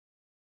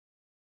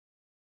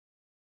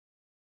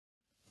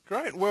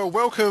Great. Well,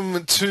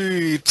 welcome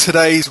to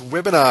today's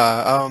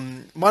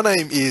webinar. My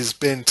name is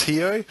Ben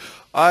Teo.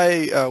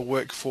 I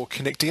work for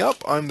Connecting Up.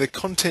 I'm the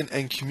content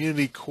and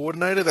community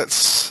coordinator.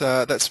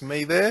 That's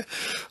me there.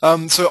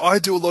 So I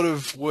do a lot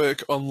of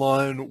work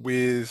online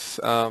with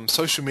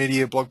social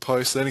media, blog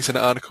posts, learning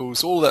center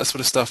articles, all that sort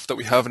of stuff that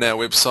we have on our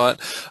website.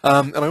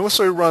 And I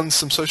also run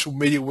some social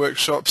media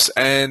workshops.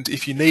 And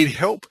if you need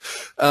help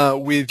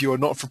with your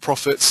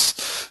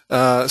not-for-profits,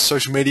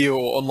 social media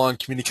or online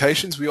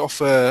communications, we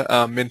offer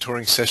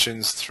mentoring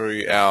sessions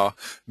through our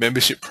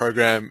membership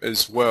program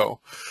as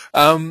well.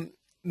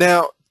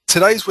 Now,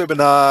 today's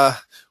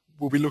webinar,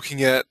 we'll be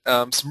looking at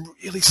some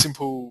really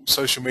simple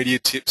social media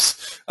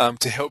tips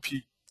to help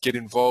you get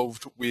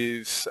involved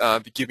with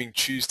the Giving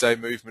Tuesday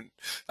movement,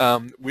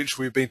 which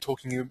we've been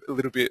talking a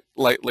little bit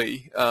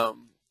lately,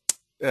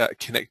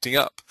 Connecting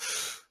Up.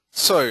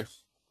 So,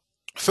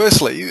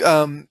 firstly,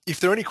 if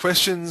there are any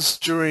questions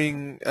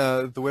during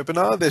the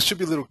webinar, there should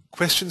be a little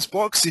questions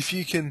box. If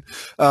you can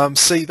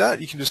see that,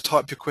 you can just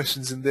type your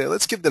questions in there.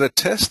 Let's give that a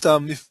test.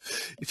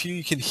 If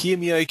you can hear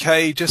me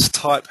okay, just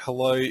type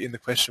hello in the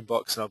question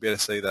box and I'll be able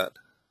to see that.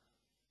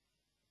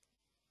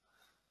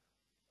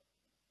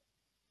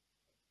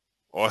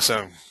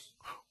 Awesome.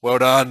 Well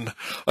done.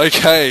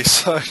 Okay,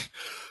 so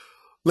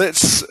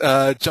let's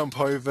jump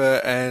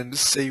over and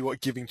see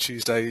what Giving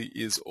Tuesday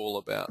is all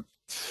about.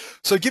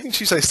 So Giving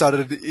Tuesday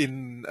started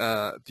in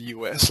the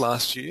US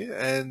last year,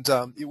 and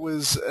it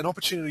was an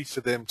opportunity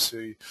for them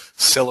to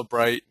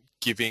celebrate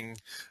giving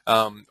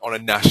on a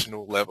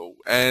national level.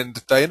 And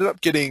they ended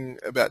up getting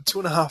about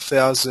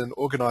 2,500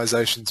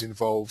 organisations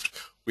involved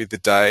with the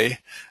day,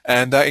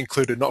 and that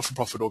included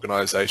not-for-profit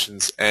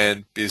organisations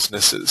and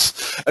businesses.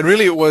 And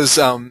really it was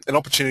an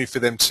opportunity for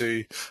them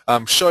to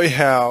show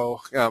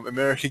how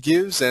America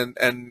gives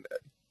and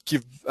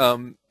give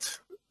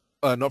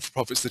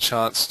not-for-profits the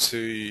chance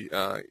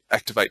to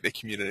activate their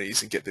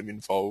communities and get them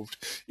involved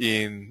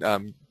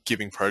in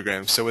giving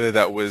programs. So whether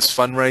that was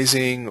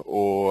fundraising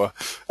or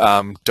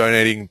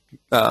donating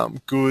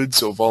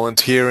goods or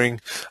volunteering,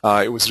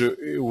 it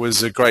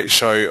was a great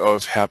show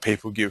of how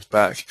people give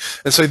back.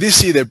 And so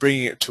this year they're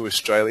bringing it to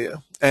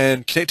Australia.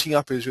 And Connecting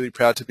Up is really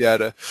proud to be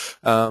able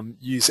to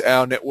use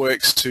our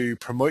networks to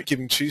promote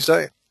Giving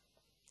Tuesday.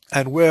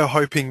 And we're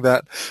hoping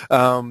that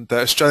the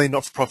Australian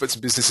not-for-profits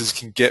and businesses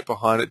can get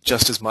behind it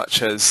just as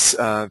much as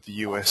the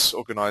US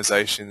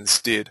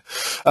organisations did.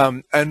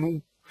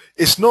 And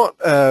it's not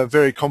a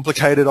very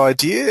complicated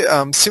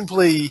idea.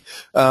 Simply,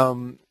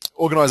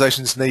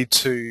 organisations need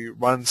to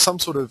run some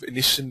sort of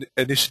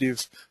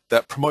initiative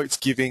that promotes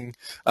giving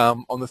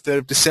on the 3rd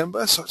of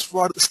December. So it's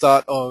right at the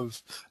start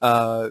of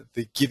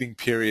the giving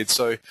period.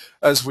 So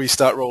as we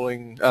start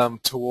rolling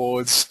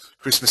towards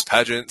Christmas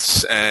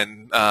pageants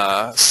and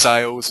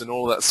sales and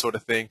all that sort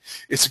of thing,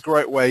 it's a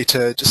great way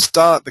to just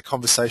start the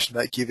conversation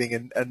about giving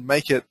and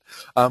make it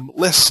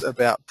less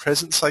about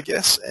presents, I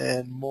guess,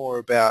 and more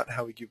about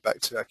how we give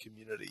back to our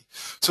community.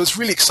 So it's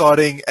really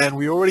exciting, and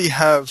we already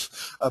have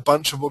a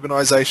bunch of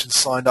organisations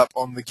signed up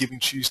on the Giving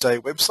Tuesday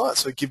website,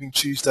 so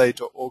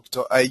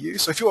givingtuesday.org.au.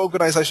 So if your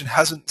organisation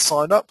hasn't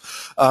signed up,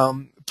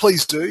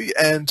 please do.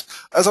 And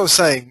as I was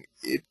saying,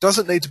 it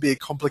doesn't need to be a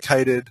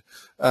complicated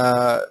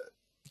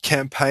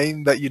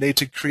campaign that you need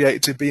to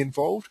create to be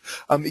involved.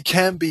 It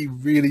can be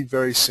really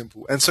very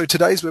simple. And so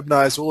today's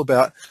webinar is all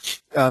about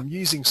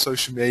using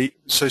social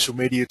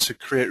media to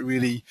create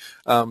really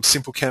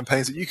simple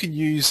campaigns that you can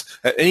use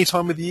at any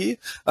time of the year.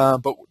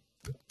 But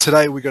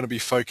today we're going to be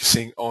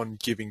focusing on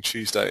Giving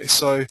Tuesday.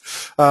 So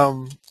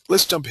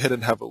let's jump ahead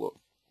and have a look.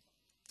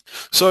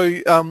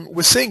 So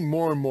we're seeing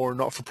more and more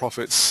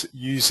not-for-profits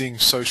using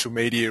social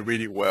media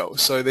really well.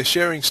 So they're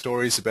sharing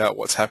stories about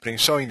what's happening,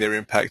 showing their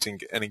impact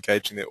and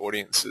engaging their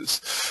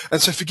audiences.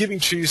 And so for Giving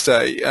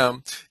Tuesday,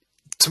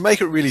 to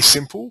make it really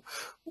simple,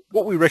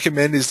 what we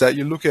recommend is that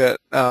you look at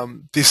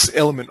this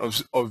element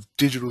of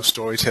digital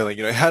storytelling.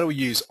 You know, how do we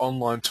use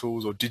online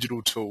tools or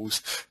digital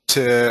tools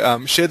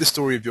to share the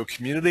story of your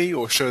community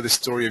or show the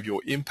story of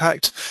your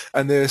impact?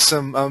 And there's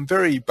some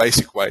very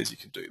basic ways you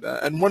can do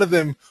that. And one of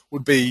them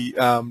would be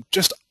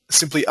just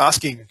simply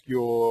asking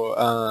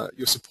your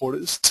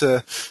supporters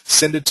to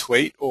send a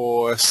tweet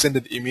or send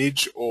an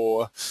image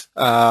or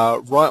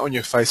write on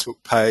your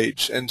Facebook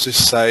page and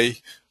just say,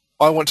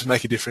 I want to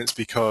make a difference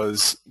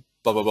because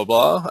blah, blah, blah,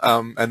 blah,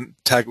 and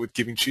tag it with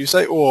Giving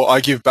Tuesday, or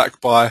I give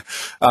back by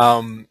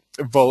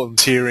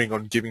volunteering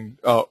on giving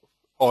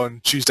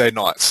on Tuesday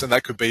nights, and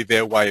that could be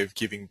their way of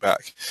giving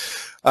back.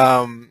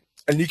 And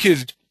you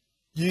could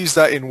use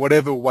that in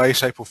whatever way,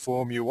 shape, or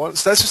form you want.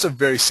 So that's just a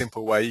very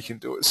simple way you can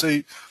do it.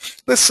 So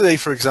let's say,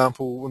 for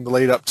example, in the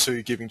lead up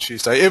to Giving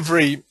Tuesday,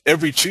 every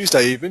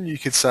Tuesday even, you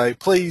could say,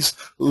 please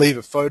leave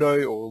a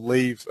photo or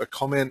leave a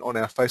comment on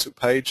our Facebook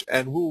page,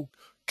 and we'll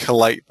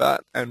collate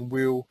that and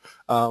we'll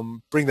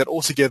bring that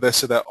all together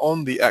so that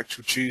on the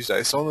actual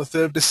Tuesday, so on the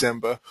 3rd of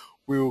December,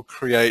 we will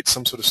create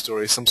some sort of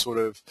story, some sort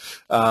of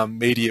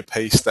media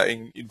piece that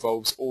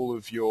involves all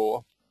of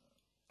your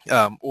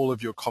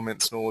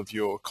comments and all of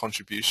your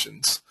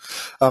contributions.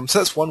 So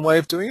that's one way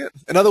of doing it.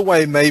 Another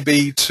way may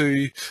be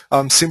to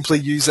simply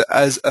use it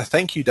as a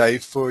thank you day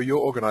for your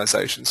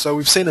organisation. So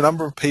we've seen a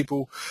number of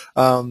people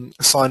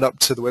signed up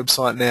to the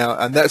website now,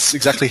 and that's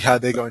exactly how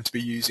they're going to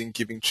be using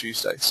Giving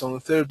Tuesday. So on the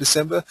 3rd of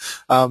December,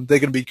 they're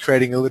going to be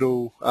creating a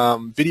little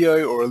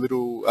video or a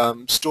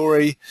little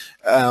story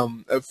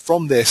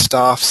from their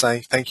staff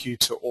saying thank you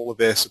to all of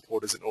their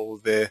supporters and all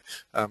of their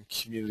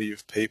community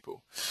of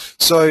people.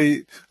 So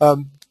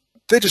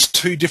they're just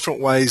two different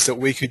ways that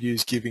we could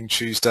use Giving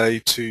Tuesday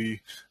to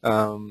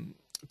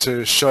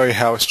show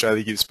how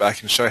Australia gives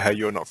back and show how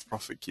your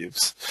not-for-profit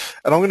gives.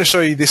 And I'm going to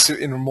show you this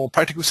in a more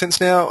practical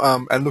sense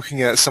now, and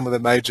looking at some of the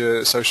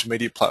major social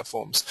media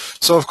platforms.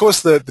 So of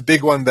course the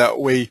big one that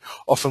we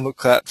often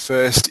look at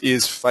first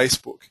is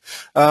Facebook.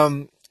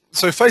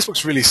 So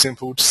Facebook's really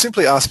simple. Just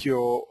simply ask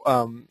your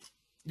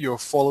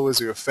followers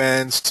or your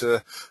fans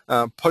to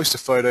post a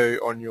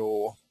photo on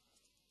your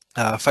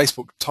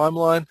Facebook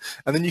timeline,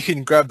 and then you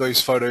can grab those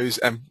photos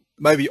and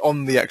maybe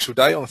on the actual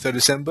day, on the 3rd of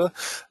December,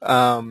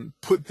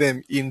 put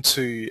them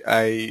into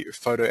a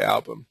photo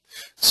album.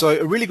 So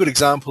a really good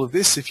example of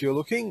this, if you're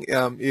looking,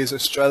 is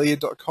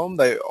Australia.com.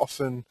 They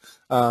often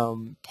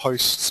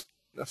post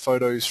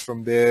photos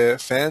from their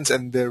fans,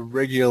 and they're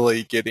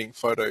regularly getting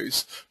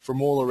photos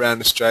from all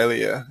around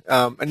Australia,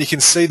 and you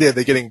can see there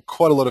they're getting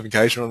quite a lot of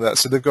engagement on that.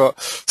 So they've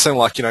got something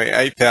like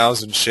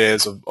 8,000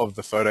 shares of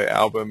the photo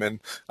album, and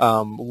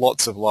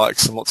lots of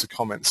likes and lots of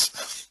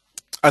comments.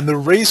 And the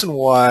reason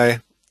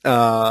why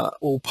part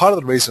of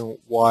the reason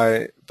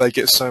why they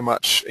get so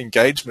much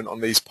engagement on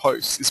these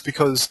posts is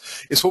because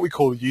it's what we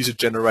call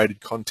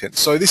user-generated content.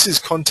 So this is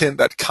content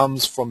that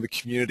comes from the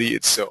community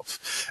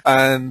itself,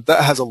 and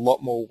that has a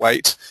lot more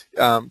weight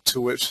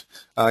to it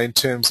in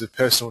terms of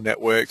personal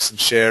networks and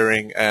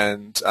sharing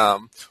and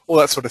all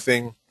that sort of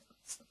thing,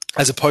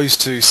 as opposed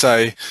to,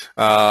 say,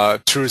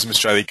 Tourism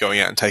Australia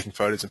going out and taking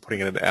photos and putting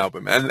it in an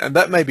album. And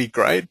that may be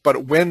great,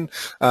 but when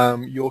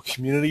your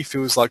community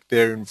feels like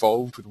they're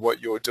involved with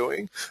what you're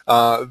doing,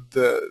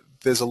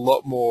 there's a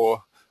lot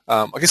more,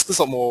 there's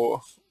a lot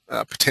more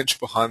potential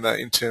behind that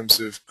in terms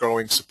of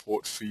growing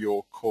support for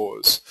your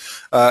cause.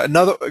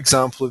 Another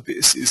example of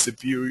this is the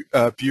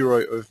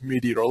Bureau of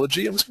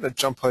Meteorology. I'm just going to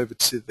jump over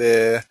to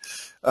their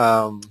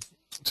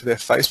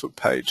Facebook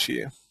page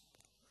here.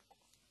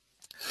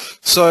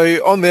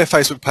 So on their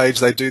Facebook page,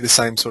 they do the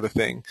same sort of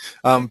thing,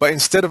 but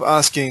instead of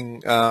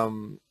asking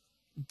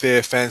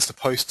their fans to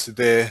post to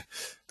their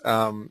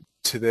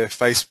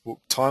Facebook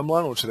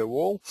timeline or to their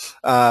wall,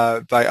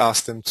 they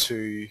ask them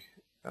to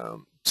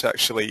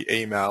actually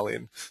email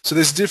in. So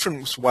there's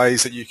different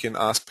ways that you can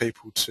ask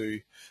people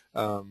to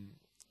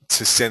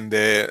send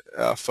their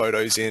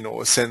photos in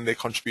or send their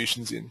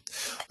contributions in.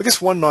 I guess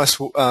one nice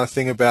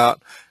thing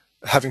about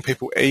having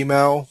people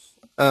email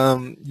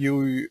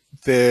you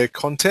their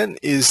content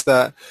is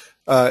that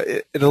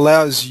it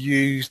allows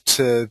you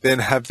to then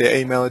have their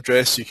email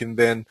address. You can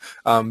then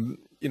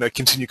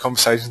continue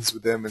conversations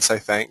with them and say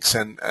thanks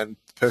and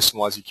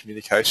personalize your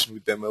communication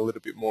with them a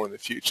little bit more in the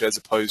future, as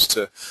opposed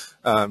to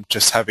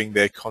just having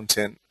their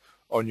content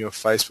on your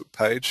Facebook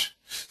page.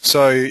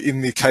 So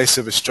in the case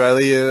of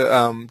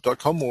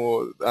Australia.com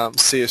or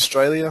See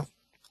Australia,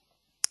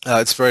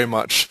 it's very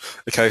much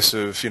a case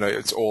of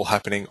it's all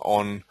happening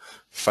on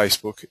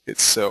Facebook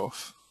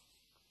itself.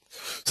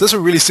 So that's a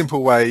really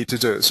simple way to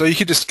do it. So you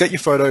could just get your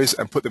photos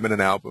and put them in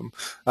an album,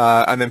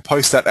 and then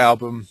post that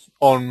album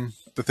on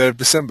the 3rd of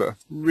December.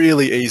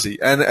 Really easy.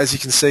 And as you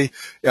can see,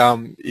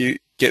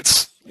 it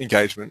gets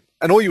engagement.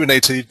 And all you would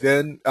need to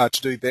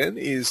do then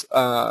is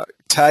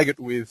tag it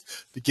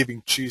with the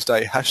Giving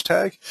Tuesday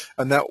hashtag,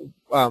 and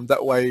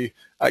that way,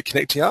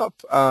 connecting up,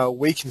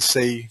 we can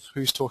see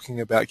who's talking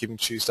about Giving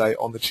Tuesday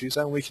on the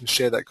Tuesday, and we can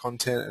share that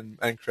content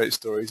and create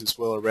stories as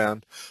well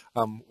around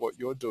what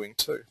you're doing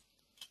too.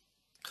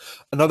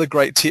 Another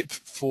great tip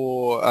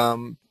for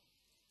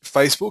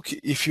Facebook,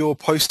 if you're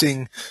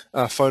posting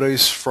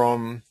photos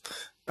from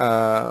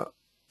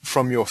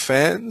your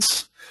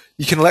fans,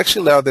 you can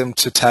actually allow them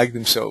to tag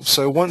themselves.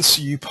 So once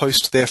you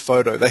post their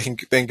photo, they can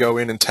then go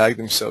in and tag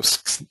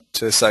themselves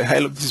to say, hey,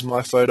 look, this is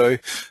my photo.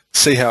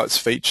 See how it's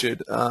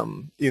featured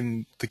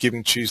in the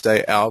Giving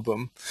Tuesday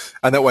album,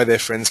 and that way their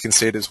friends can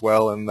see it as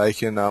well, and they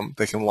can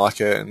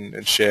like it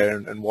and share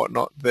and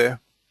whatnot there.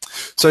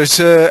 So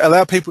to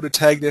allow people to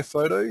tag their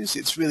photos,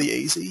 it's really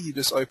easy. You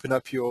just open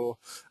up your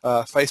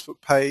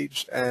Facebook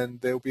page, and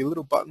there will be a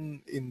little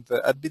button in the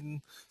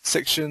admin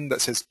section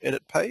that says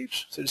Edit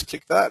Page. So just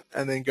click that,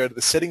 and then go to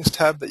the Settings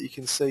tab that you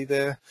can see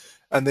there,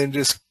 and then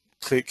just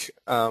click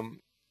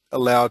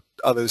Allow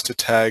others to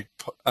tag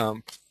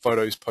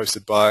photos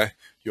posted by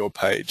your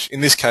page.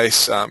 In this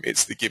case,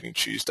 it's the Giving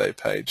Tuesday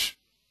page.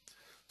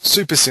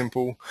 Super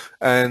simple,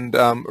 and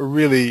a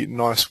really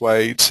nice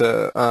way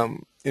to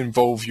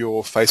involve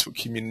your Facebook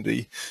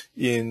community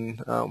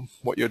in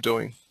what you're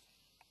doing.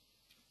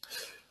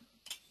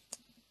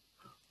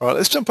 All right,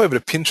 let's jump over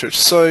to Pinterest.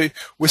 So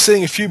we're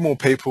seeing a few more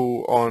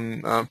people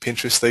on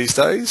Pinterest these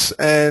days,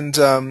 and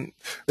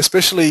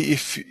especially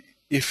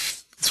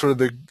if sort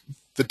of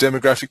the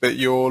demographic that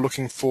you're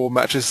looking for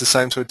matches the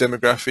same sort of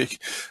demographic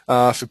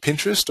for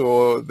Pinterest,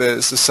 or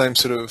there's the same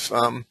sort of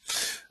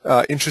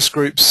interest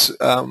groups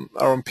are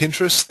on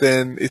Pinterest,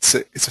 then it's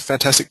a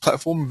fantastic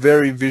platform,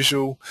 very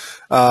visual,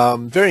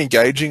 very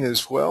engaging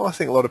as well. I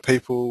think a lot of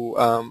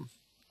people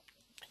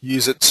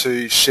use it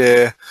to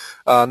share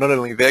not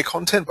only their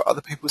content but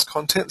other people's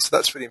content. So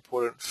that's really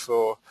important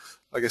for,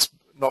 I guess,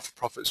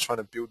 not-for-profits trying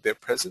to build their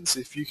presence.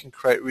 If you can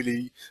create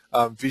really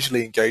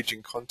visually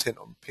engaging content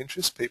on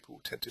Pinterest, people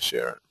tend to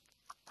share it.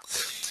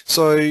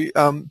 So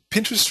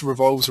Pinterest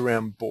revolves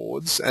around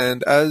boards,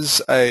 and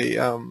as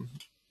a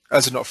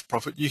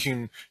not-for-profit, you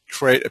can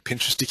create a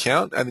Pinterest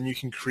account, and then you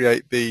can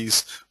create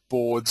these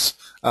boards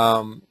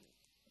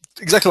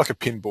exactly like a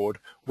pin board,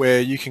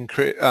 where you can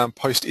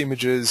post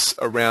images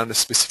around a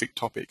specific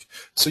topic.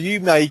 So you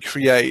may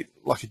create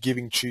like a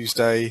Giving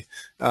Tuesday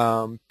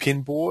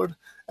pin board,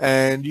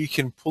 and you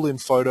can pull in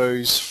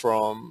photos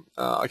from,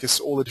 I guess,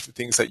 all the different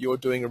things that you're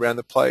doing around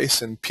the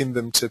place and pin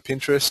them to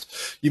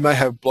Pinterest. You may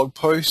have blog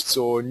posts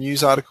or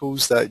news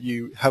articles that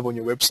you have on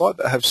your website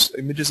that have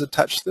images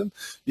attached to them.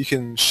 You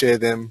can share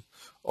them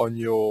on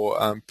your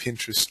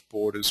Pinterest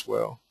board as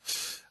well.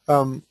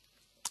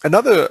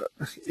 Another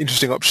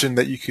interesting option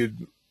that you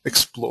could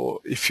explore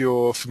if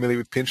you're familiar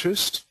with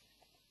Pinterest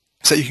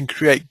is that you can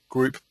create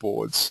group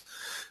boards.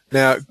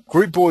 Now,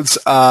 group boards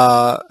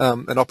are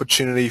an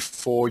opportunity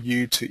for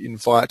you to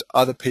invite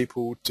other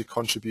people to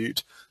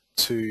contribute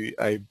to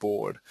a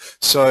board.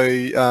 So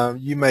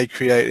you may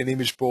create an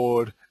image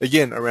board,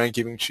 again, around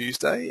Giving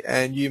Tuesday,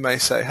 and you may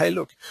say, hey,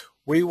 look,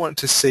 we want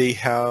to see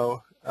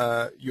how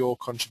you're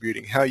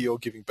contributing, how you're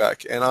giving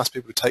back, and ask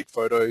people to take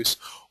photos,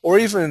 or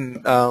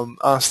even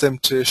ask them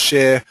to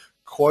share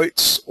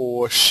quotes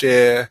or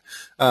share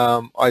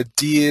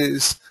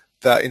ideas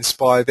that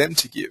inspire them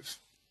to give.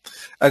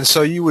 And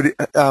so you would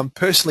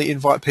personally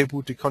invite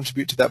people to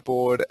contribute to that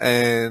board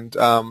and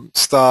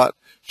start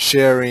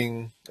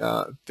sharing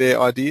their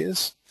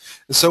ideas.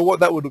 And so what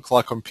that would look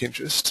like on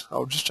Pinterest,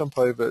 I'll just jump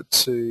over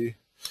to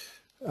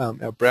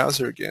our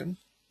browser again.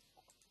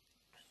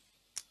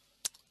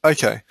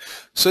 Okay,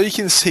 so you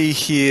can see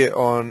here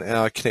on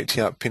our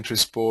Connecting Up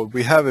Pinterest board,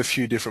 we have a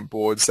few different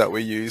boards that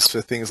we use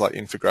for things like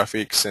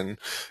infographics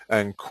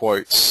and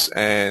quotes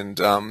and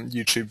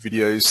YouTube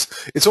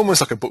videos. It's almost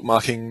like a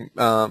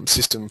bookmarking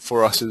system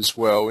for us as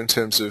well in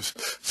terms of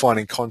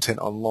finding content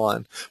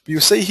online. But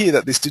you'll see here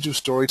that this digital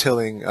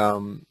storytelling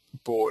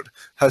board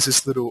has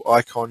this little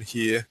icon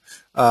here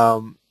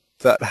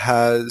that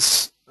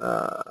has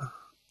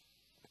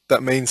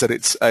that means that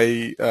it's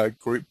a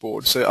group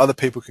board, so other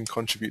people can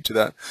contribute to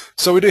that.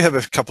 So we do have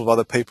a couple of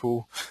other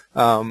people.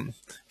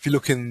 If you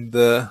look in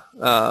the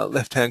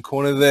left-hand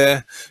corner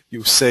there,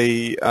 you'll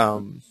see,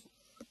 let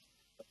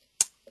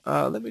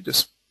me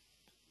just,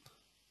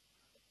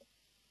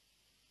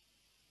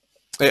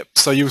 yep,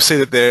 so you'll see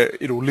that there,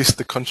 it'll list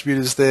the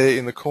contributors there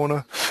in the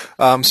corner.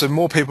 So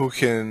more people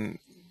can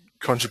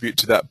contribute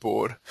to that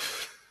board.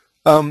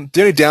 The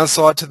only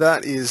downside to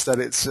that is that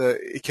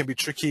it can be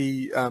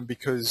tricky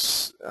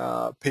because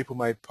people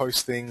may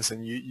post things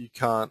and you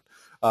can't,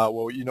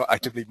 well, you're not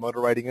actively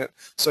moderating it.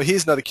 So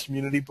here's another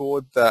community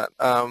board that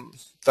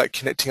that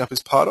Connecting Up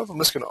is part of. I'm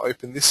just going to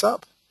open this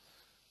up.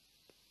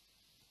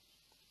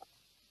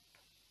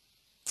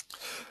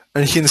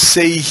 And you can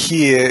see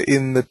here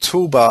in the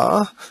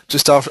toolbar,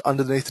 just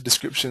underneath the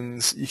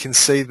descriptions, you can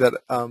see that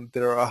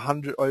there are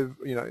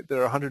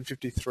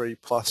 153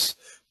 plus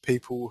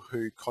people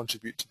who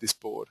contribute to this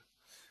board.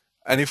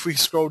 And if we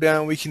scroll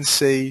down, we can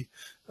see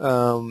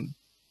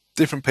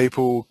different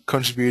people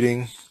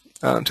contributing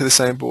to the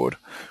same board.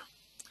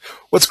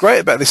 What's great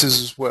about this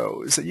as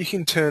well is that you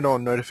can turn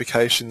on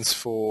notifications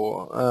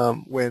for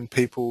when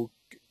people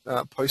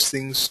post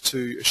things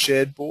to a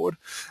shared board,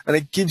 and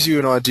it gives you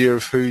an idea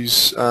of who's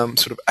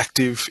sort of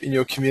active in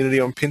your community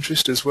on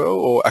Pinterest as well,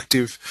 or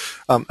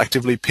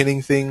actively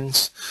pinning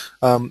things.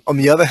 On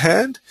the other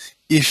hand,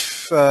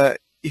 if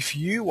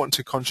you want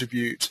to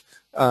contribute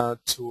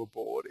to a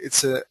board,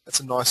 it's a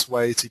nice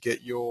way to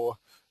get your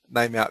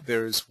name out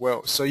there as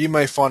well. So you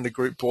may find a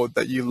group board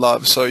that you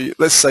love. So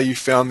let's say you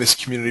found this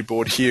community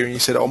board here and you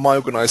said, oh, my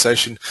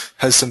organization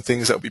has some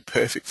things that would be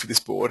perfect for this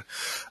board.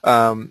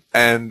 And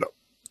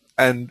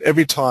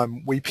every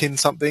time we pin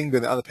something,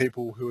 then the other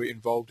people who are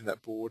involved in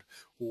that board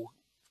will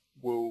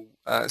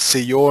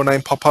see your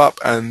name pop up,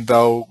 and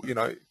they'll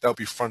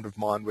be front of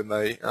mind when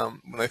they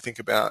think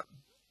about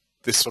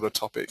this sort of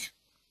topic.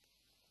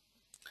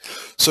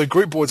 So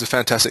group boards are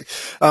fantastic.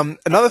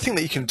 Another thing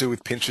that you can do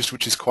with Pinterest,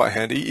 which is quite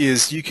handy,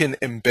 is you can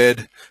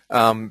embed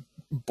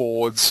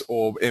boards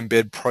or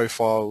embed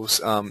profiles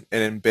and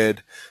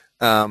embed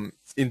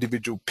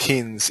individual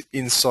pins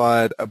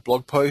inside a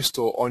blog post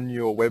or on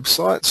your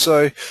website.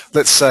 So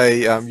let's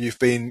say you've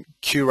been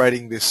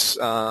curating this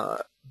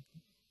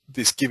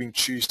this Giving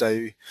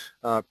Tuesday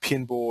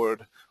pin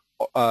board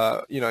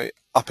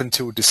up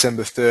until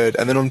December 3rd,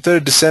 and then on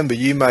 3rd December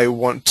you may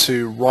want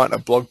to write a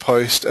blog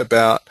post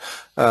about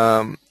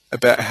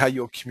how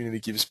your community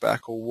gives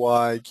back or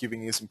why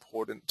giving is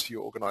important to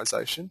your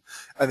organization,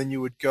 and then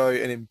you would go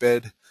and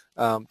embed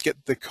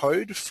get the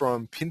code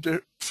from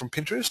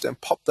Pinterest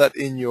and pop that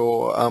in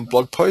your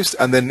blog post,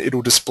 and then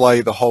it'll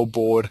display the whole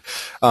board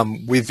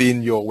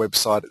within your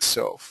website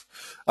itself.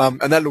 And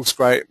that looks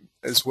great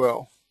as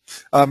well.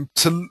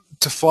 To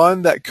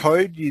find that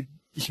code, you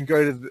can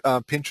go to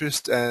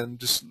Pinterest and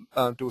just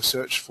do a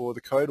search for the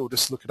code, or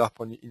just look it up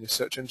in your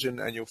search engine,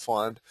 and you'll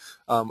find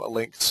a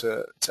link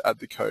to add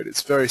the code.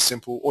 It's very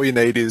simple. All you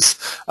need is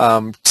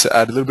to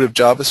add a little bit of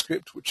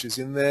JavaScript, which is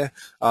in there,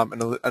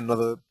 and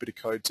another bit of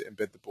code to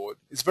embed the board.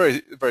 It's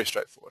very, very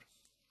straightforward.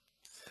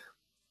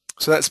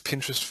 So that's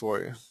Pinterest for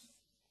you.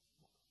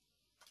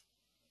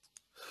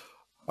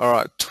 All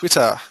right,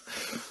 Twitter.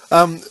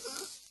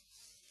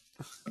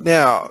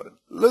 Now,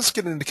 let's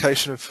get an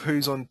indication of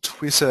who's on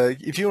Twitter.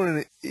 If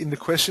you're in the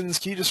questions,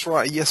 can you just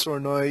write a yes or a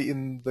no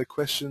in the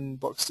question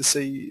box to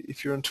see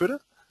if you're on Twitter?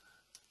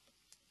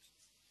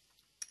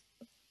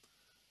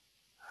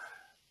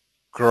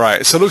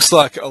 Great. So it looks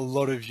like a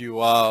lot of you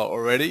are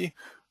already,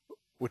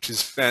 which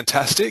is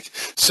fantastic.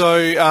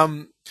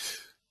 So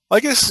I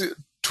guess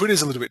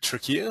Twitter's a little bit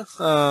trickier.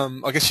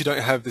 I guess you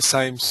don't have the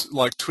same,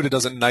 like Twitter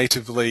doesn't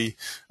natively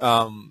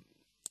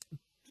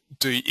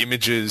do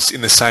images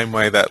in the same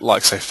way that,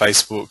 like, say,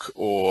 Facebook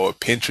or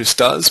Pinterest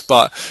does,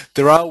 but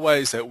there are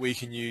ways that we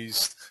can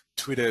use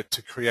Twitter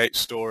to create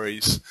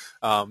stories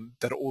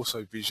that are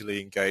also visually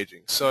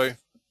engaging. So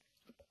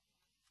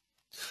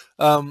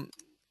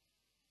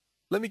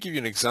let me give you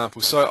an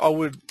example. So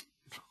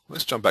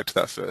let's jump back to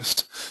that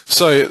first.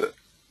 So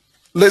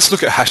let's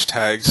look at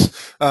hashtags.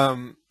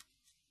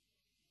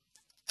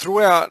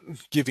 Throughout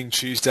Giving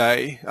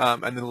Tuesday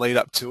and then lead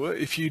up to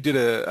it, if you did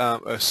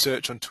a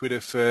search on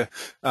Twitter for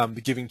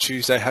the Giving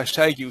Tuesday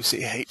hashtag, you'll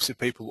see heaps of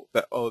people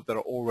that are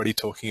already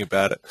talking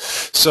about it.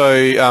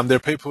 So there are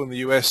people in the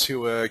US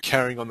who are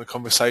carrying on the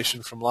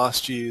conversation from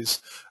last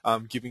year's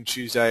Giving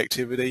Tuesday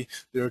activity.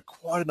 There are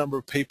quite a number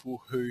of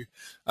people who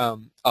are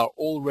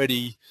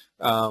already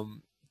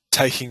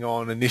taking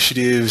on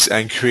initiatives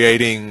and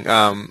creating,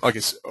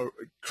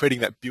 creating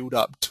that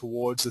build-up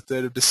towards the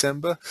 3rd of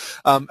December.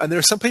 And there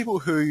are some people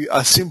who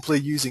are simply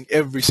using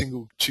every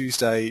single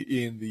Tuesday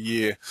in the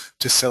year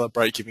to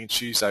celebrate Giving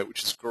Tuesday,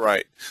 which is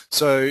great.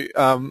 So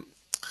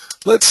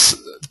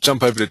let's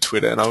jump over to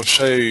Twitter, and I'll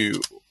show you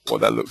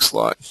what that looks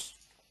like.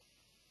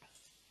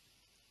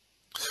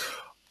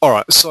 All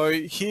right, so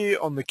here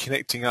on the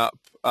Connecting Up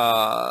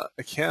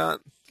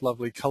account,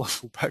 lovely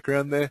colourful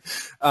background there.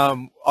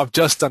 I've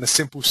just done a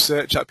simple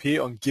search up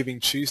here on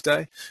Giving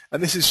Tuesday,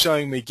 and this is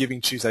showing me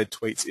Giving Tuesday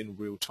tweets in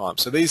real time.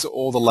 So these are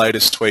all the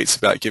latest tweets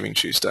about Giving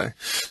Tuesday.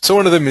 So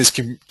one of them is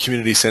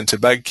Community Centre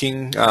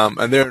Banking,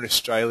 and they're an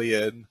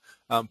Australian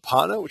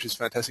partner, which is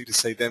fantastic to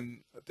see them.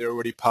 They're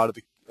already part of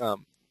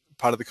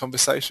the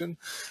conversation.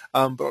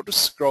 But I'll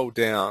just scroll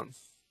down,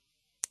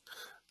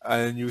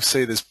 and you'll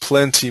see there's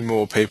plenty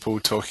more people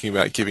talking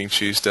about Giving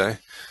Tuesday.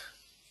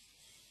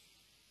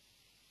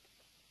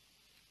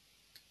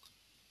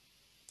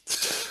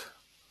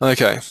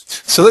 Okay,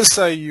 so let's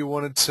say you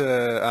wanted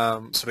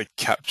to sort of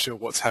capture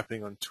what's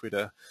happening on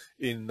Twitter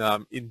in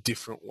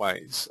different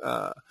ways.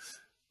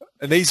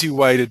 An easy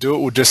way to do it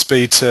would just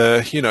be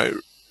to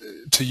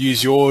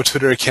use your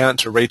Twitter account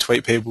to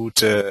retweet people,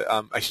 to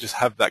actually just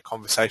have that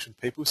conversation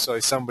with people. So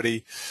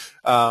somebody,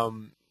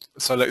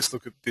 so let's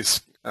look at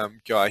this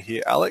guy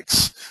here,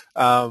 Alex.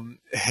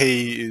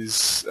 He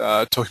is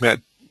talking about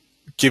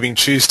Giving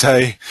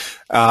Tuesday.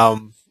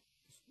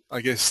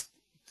 I guess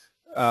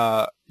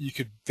you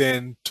could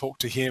then talk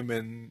to him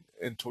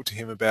and talk to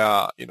him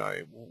about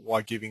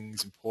why giving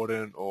is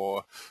important,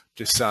 or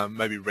just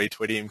maybe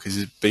retweet him because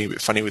he's being a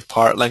bit funny with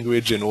pirate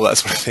language and all that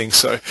sort of thing.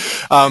 So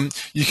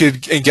you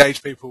could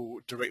engage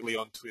people directly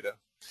on Twitter.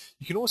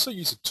 You can also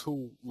use a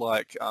tool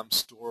like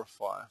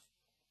Storify.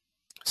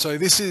 So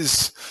this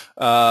is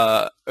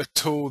a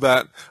tool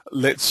that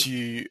lets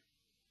you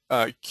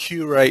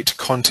curate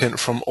content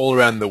from all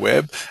around the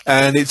web,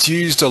 and it's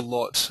used a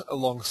lot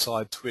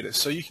alongside Twitter.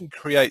 So you can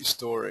create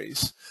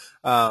stories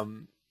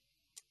and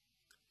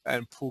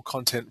pull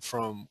content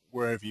from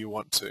wherever you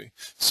want to.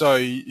 So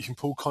you can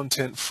pull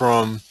content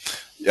from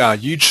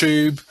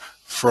YouTube,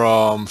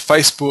 from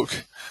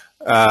Facebook,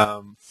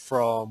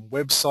 from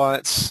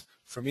websites,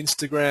 from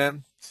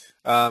Instagram,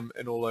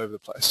 and all over the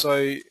place.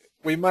 So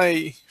we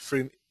may,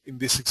 in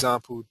this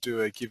example,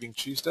 do a Giving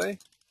Tuesday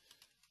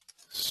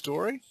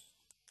story.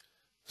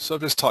 So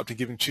I've just typed in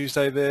Giving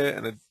Tuesday there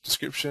and a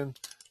description,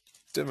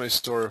 demo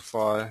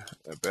Storify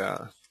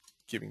about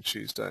Giving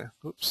Tuesday.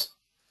 Oops.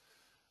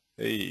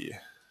 Hey.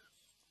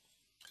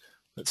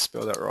 Let's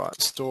spell that right.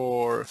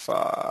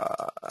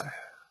 Storify.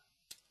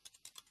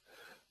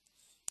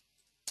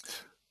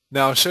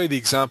 Now I'll show you the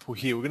example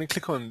here. We're going to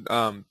click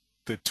on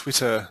the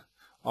Twitter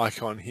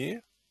icon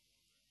here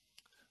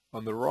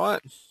on the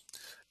right.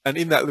 And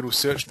in that little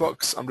search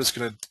box, I'm just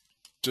going to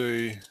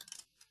do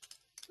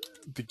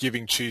the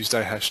Giving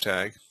Tuesday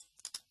hashtag.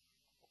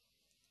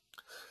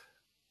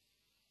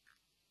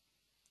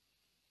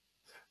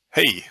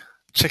 Hey,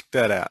 check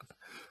that out.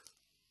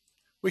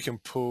 We can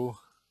pull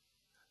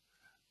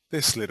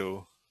this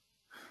little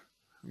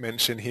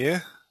mention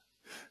here.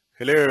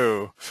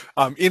 Hello.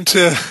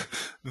 Into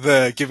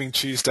the Giving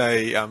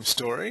Tuesday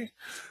story.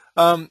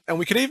 And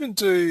we could even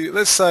do,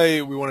 let's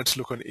say we wanted to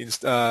look on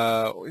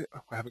I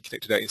haven't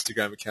connected our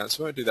Instagram account,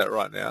 so I won't do that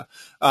right now.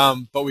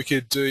 But we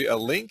could do a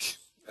link,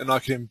 and I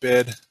could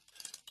embed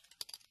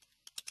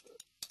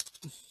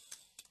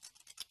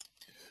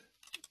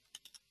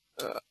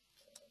okay,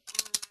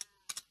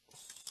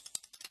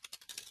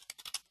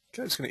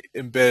 I'm just going to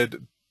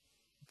embed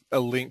a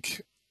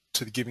link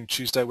to the Giving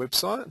Tuesday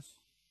website.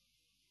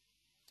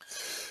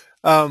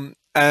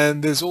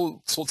 And there's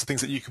all sorts of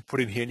things that you can put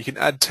in here, and you can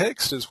add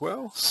text as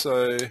well.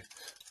 So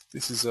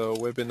this is a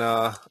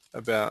webinar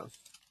about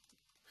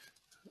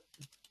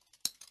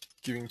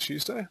Giving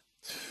Tuesday.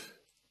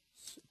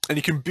 And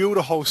you can build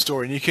a whole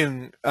story, and you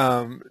can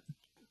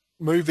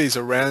move these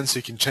around so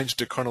you can change it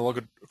to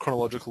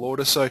chronological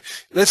order. So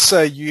let's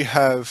say you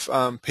have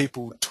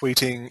people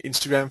tweeting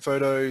Instagram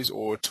photos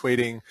or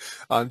tweeting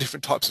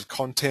different types of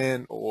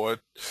content or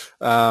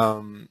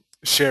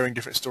sharing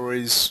different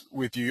stories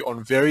with you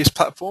on various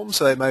platforms.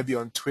 So they may be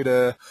on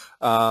Twitter,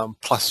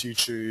 plus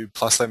YouTube,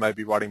 plus they may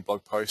be writing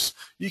blog posts.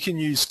 You can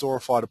use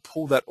Storify to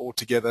pull that all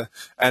together,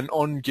 and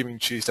on Giving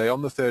Tuesday,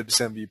 on the 3rd of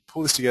December, you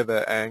pull this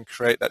together and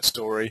create that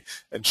story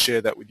and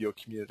share that with your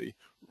community.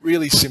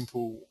 Really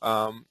simple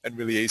and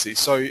really easy.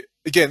 So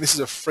again, this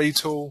is a free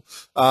tool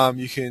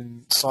you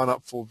can sign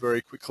up for very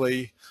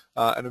quickly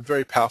and a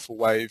very powerful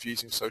way of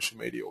using social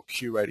media or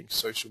curating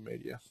social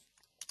media.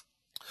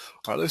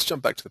 All right, let's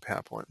jump back to the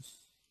PowerPoint.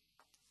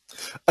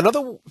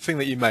 Another thing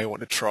that you may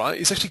want to try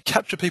is actually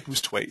capture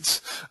people's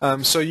tweets.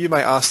 So you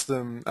may ask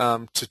them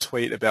to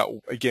tweet about,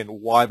 again,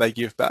 why they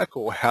give back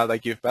or how they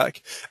give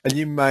back, and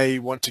you may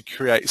want to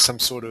create some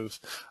sort of,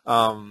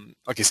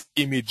 I guess,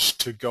 image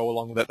to go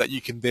along with that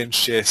you can then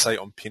share, say,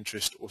 on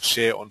Pinterest or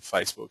share on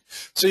Facebook.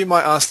 So you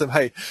might ask them,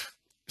 hey,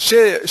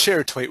 share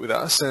a tweet with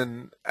us,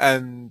 and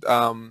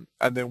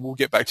then we'll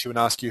get back to you and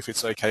ask you if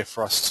it's okay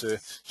for us to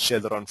share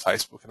that on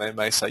Facebook. And they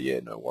may say, yeah,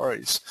 no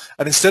worries.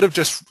 And instead of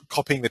just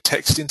copying the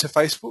text into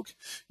Facebook,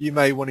 you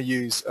may want to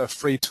use a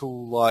free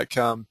tool like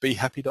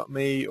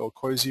behappy.me or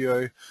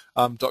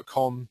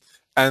Quozio.com,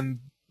 and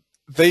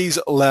these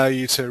allow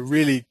you to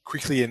really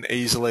quickly and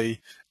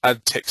easily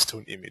add text to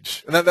an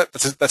image, and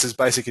that's as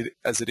basic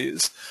as it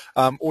is.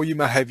 Or you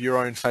may have your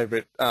own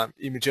favorite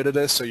image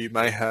editor, so you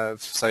may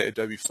have, say,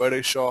 Adobe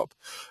Photoshop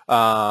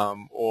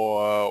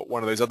or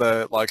one of those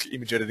other like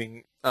image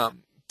editing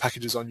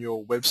packages on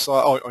your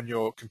website or on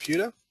your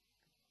computer.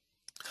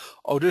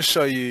 I'll just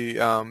show you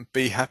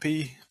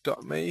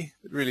behappy.me,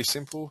 really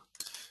simple.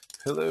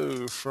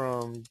 Hello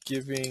from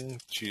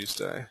Giving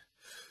Tuesday.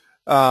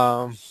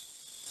 Ben.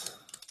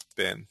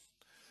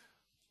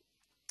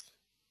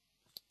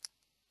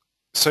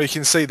 So you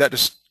can see that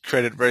just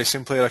created very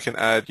simply. I can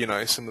add,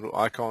 some little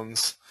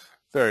icons.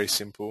 Very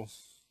simple.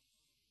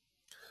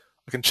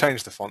 I can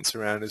change the fonts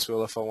around as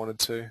well if I wanted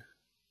to.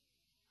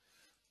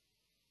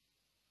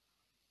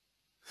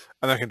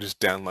 And I can just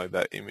download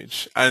that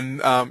image. And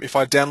if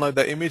I download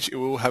that image, it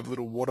will have a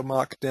little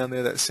watermark down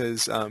there that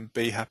says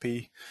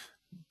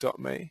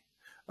behappy.me.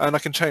 And I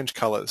can change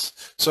colors.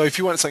 So if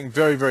you want something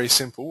very, very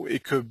simple,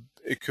 it could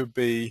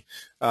be,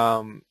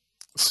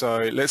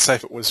 so let's say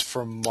if it was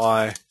from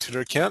my Twitter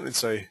account, and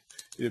so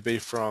it'd be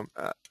from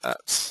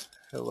at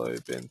Hello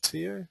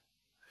Bentio.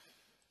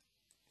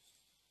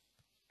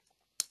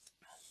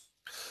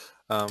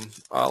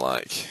 I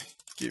like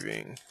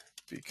giving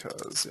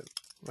because it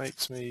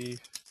makes me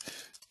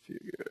feel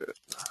good.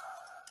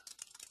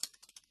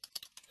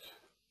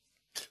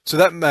 So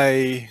that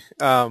may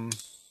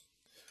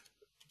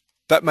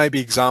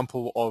be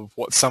example of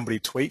what somebody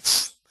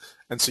tweets,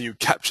 and so you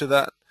capture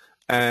that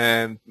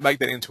and make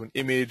that into an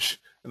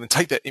image, and then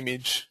take that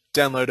image,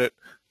 download it,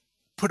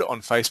 put it on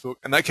Facebook,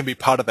 and that can be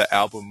part of the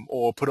album,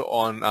 or put it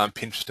on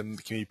Pinterest and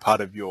it can be part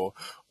of your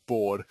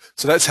board.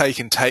 So that's how you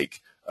can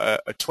take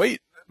a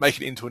tweet, make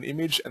it into an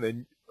image, and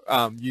then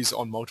use it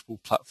on multiple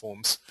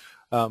platforms.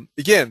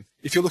 Again,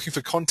 if you're looking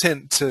for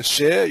content to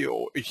share,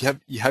 if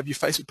you have your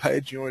Facebook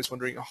page, you're always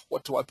wondering, oh,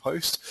 what do I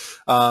post?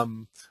 I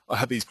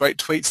have these great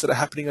tweets that are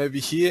happening over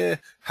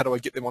here. How do I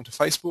get them onto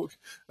Facebook?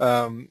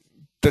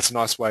 That's a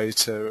nice way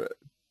to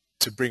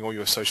bring all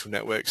your social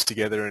networks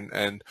together,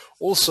 and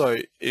also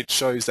it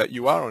shows that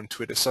you are on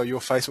Twitter. So your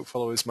Facebook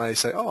followers may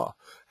say, oh,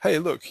 hey,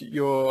 look,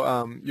 your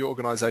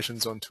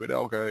organization's on Twitter.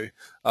 I'll go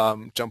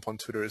jump on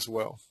Twitter as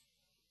well.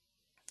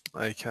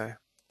 Okay.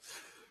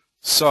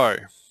 So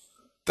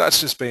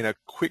that's just been a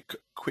quick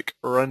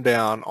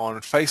rundown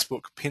on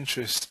Facebook,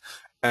 Pinterest,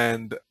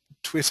 and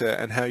Twitter,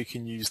 and how you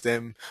can use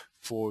them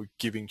for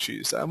Giving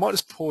Tuesday. I might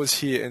just pause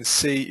here and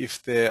see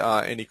if there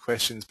are any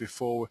questions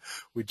before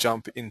we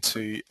jump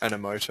into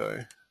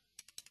Animoto.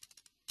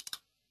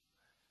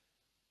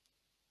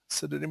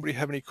 So did anybody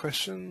have any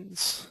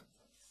questions?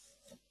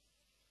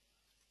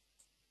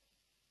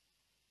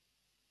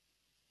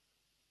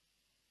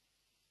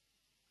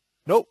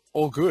 Nope,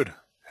 all good.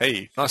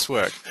 Hey, nice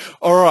work.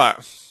 All right.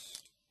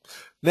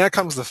 Now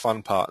comes the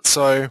fun part.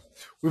 So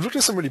we've looked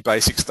at some really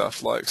basic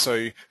stuff, like,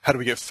 so how do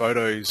we get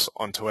photos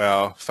onto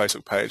our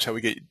Facebook page?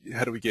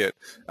 How do we get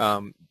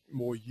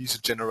more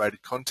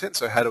user-generated content?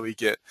 So how do we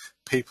get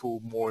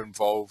people more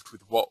involved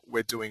with what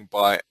we're doing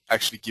by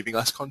actually giving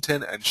us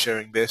content and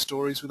sharing their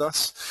stories with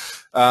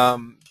us?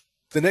 The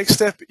next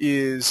step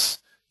is,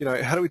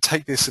 how do we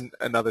take this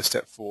another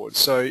step forward?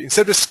 So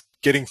instead of just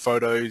getting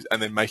photos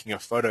and then making a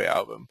photo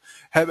album,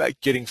 how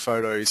about getting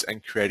photos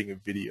and creating a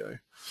video?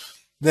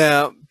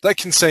 Now, that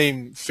can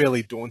seem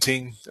fairly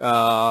daunting,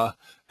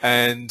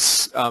 and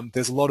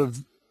there's a lot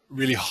of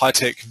really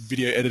high-tech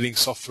video editing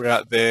software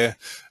out there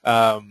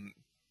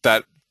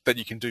that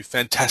you can do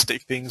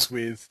fantastic things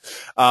with.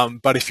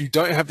 But if you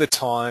don't have the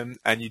time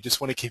and you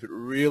just want to keep it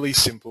really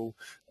simple,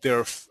 there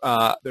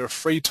are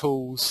free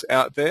tools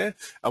out there.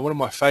 And one of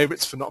my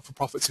favorites for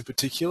not-for-profits in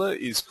particular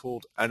is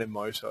called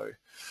Animoto.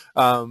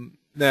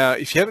 Now,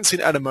 if you haven't seen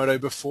Animoto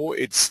before,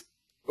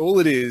 all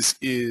it is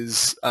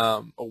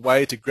a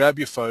way to grab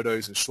your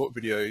photos and short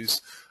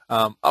videos,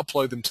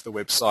 upload them to the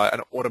website,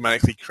 and it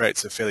automatically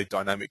creates a fairly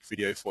dynamic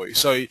video for you.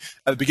 So at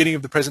the beginning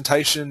of the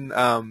presentation,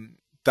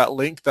 that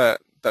link,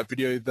 that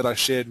video that I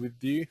shared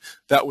with you,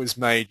 that was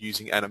made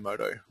using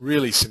Animoto.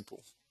 Really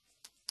simple.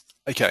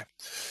 Okay,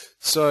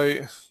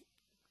 so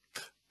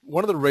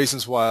one of the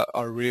reasons why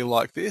I really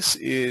like this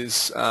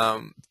is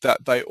that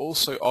they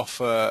also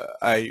offer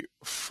a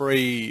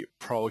free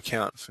pro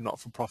account for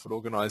not-for-profit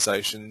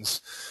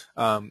organisations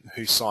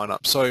who sign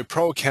up. So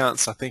pro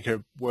accounts, I think,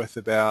 are worth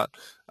about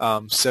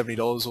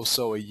 $70 or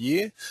so a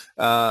year,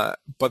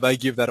 but they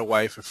give that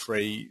away for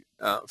free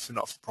for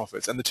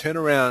not-for-profits. And the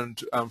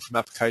turnaround from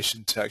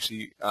application to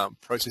actually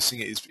processing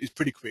it is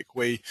pretty quick.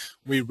 We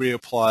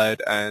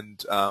reapplied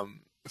and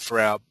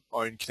for our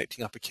own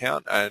Connecting Up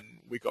account, and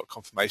we got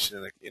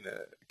confirmation in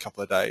a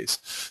couple of days.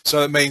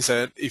 So it means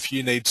that if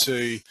you need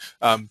to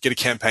get a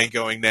campaign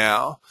going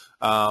now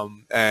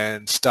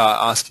and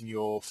start asking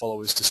your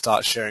followers to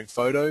start sharing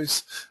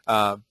photos,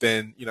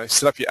 then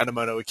set up your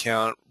Animoto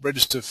account,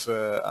 register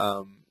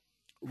for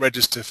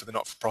the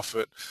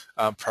not-for-profit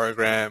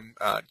program,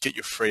 get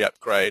your free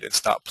upgrade and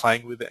start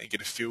playing with it and get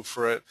a feel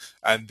for it.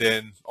 And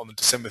then on the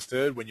December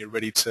 3rd, when you're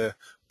ready to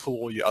pull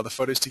all your other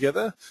photos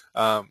together,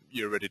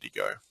 you're ready to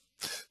go.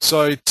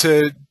 So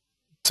to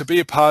be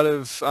a part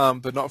of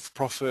the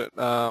not-for-profit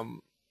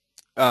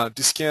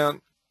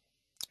discount,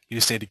 you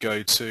just need to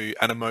go to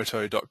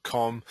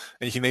animoto.com,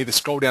 and you can either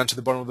scroll down to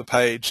the bottom of the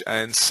page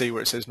and see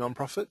where it says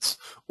non-profits,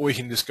 or you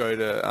can just go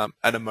to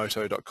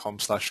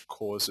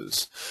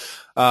animoto.com/causes.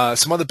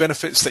 Some other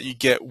benefits that you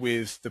get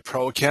with the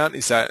pro account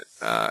is that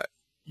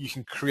you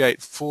can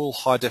create full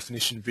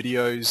high-definition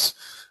videos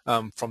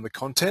from the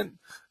content.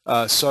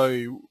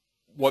 So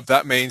what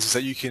that means is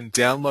that you can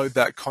download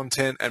that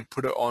content and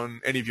put it on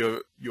any of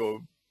your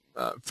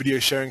video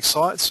sharing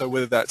sites. So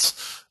whether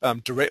that's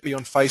directly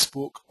on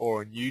Facebook or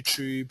on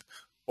YouTube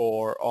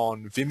or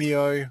on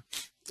Vimeo,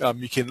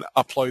 you can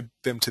upload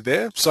them to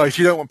there. So if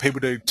you don't want people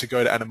to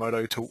go to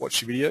Animoto to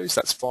watch your videos,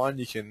 that's fine.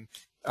 You can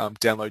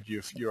download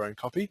your own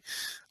copy.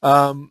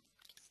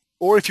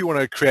 Or if you want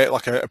to create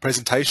like a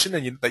presentation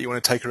that you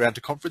want to take around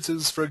to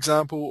conferences, for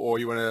example, or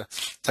you want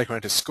to take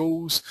around to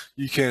schools,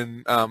 you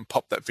can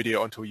pop that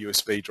video onto a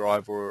USB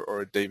drive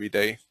or a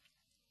DVD.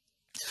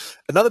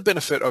 Another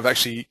benefit of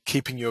actually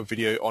keeping your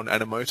video on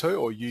Animoto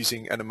or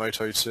using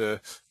Animoto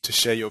to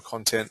share your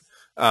content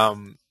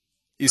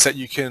is that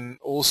you can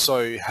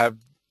also have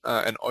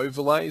an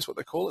overlay, is what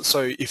they call it.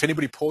 So if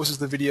anybody pauses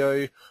the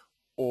video,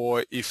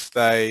 or if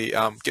they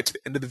get to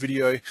the end of the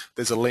video,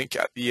 there's a link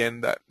at the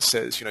end that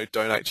says,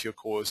 donate to your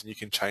cause, and you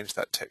can change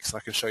that text.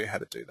 And I can show you how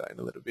to do that in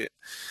a little bit.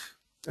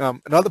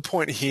 Another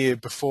point here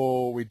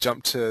before we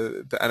jump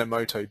to the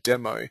Animoto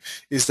demo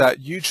is that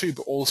YouTube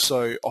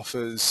also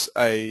offers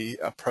a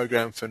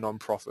program for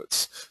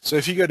nonprofits. So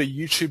if you go to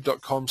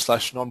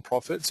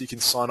youtube.com/nonprofits, you can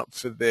sign up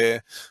for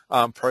their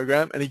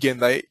program. And again,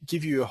 they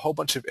give you a whole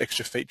bunch of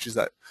extra features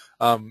that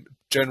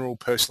general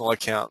personal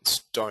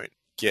accounts don't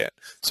get.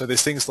 So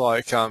there's things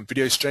like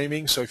video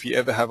streaming. So if you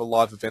ever have a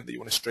live event that you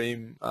want to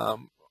stream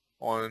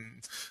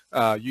on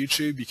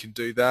YouTube, you can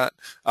do that.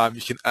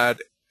 You can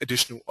add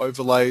additional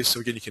overlays. So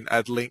again, you can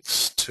add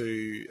links to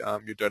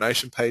your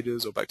donation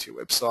pages or back to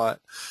your website.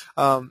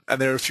 And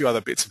there are a few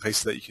other bits and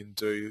pieces that you can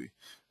do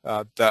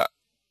that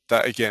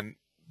again,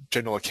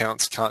 general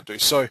accounts can't do.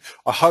 So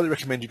I highly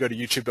recommend you go to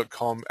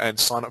youtube.com and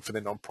sign up for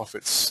their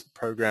nonprofits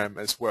program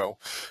as well.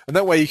 And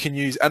that way you can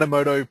use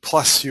Animoto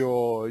plus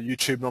your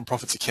YouTube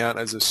nonprofits account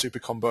as a super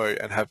combo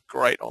and have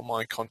great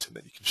online content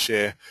that you can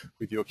share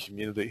with your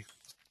community.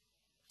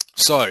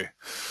 So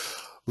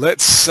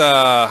let's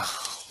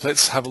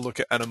have a look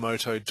at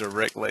Animoto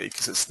directly,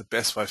 because it's the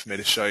best way for me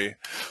to show you.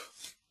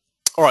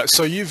 All right,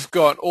 so you've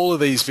got all of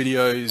these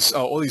videos,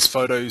 all these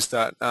photos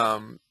that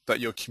that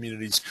your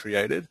community's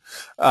created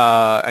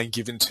and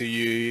given to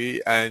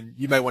you, and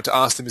you may want to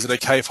ask them, is it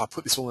okay if I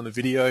put this all in a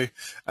video?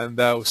 And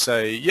they'll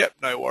say, yep,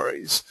 no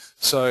worries.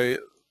 So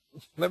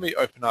let me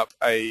open up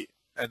an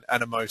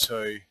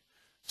Animoto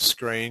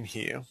screen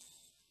here.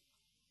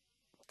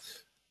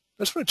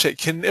 I just want to check,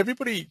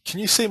 can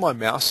you see my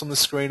mouse on the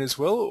screen as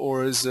well,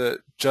 or is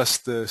it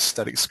just the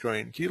static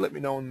screen? Can you let me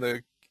know in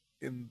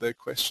the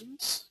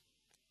questions?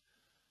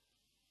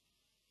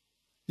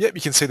 Yep,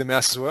 you can see the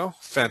mouse as well.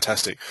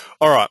 Fantastic.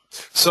 All right.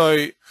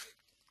 So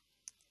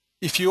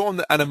if you're on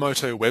the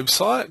Animoto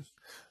website,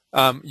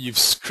 you've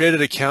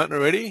created an account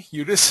already,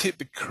 you just hit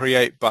the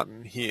create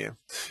button here.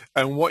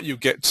 And what you'll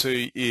get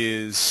to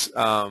is,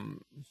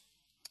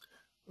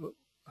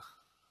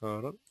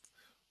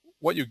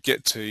 what you'll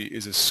get to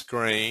is a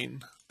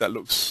screen that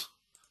looks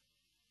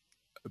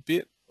a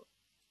bit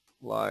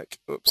like,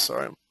 oops,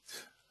 sorry.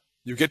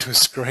 You'll get to a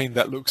screen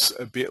that looks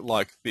a bit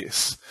like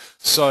this.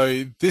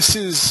 So this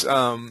is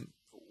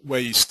where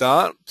you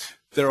start.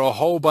 There are a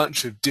whole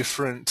bunch of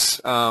different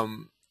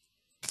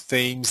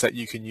themes that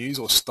you can use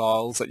or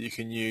styles that you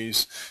can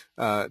use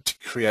to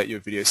create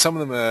your videos. Some of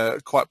them are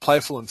quite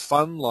playful and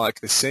fun,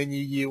 like the senior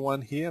year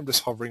one here. I'm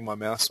just hovering my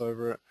mouse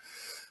over it.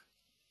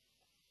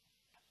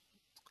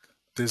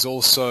 There's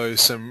also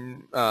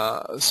some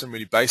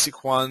really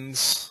basic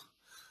ones.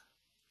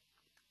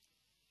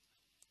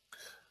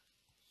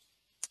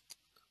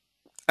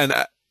 And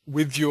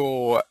with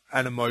your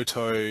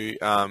Animoto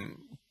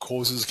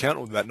causes account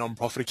or that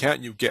non-profit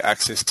account, you'll get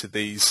access to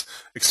these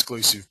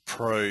exclusive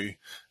pro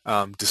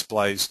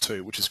displays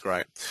too, which is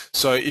great.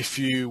 So if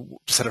you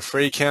just had a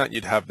free account,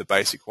 you'd have the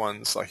basic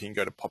ones, like you can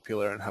go to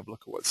popular and have a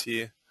look at what's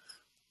here.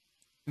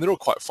 And they're all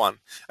quite fun.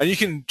 And you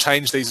can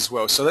change these as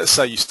well. So let's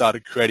say you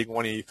started creating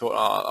one and you thought,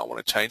 oh, I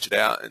want to change it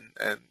out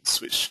and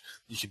switch.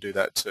 You can do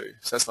that too.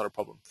 So that's not a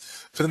problem.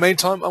 For the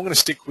meantime, I'm going to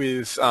stick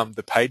with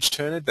the page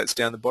turner that's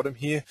down the bottom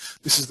here.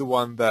 This is the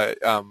one that,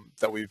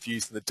 that we've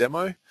used in the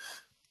demo.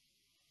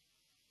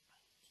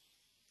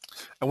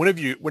 And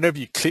whenever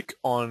you click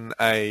on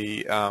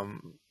a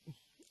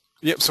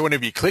so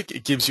whenever you click,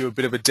 it gives you a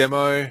bit of a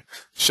demo,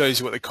 shows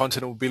you what the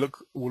content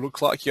will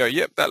look like. You go,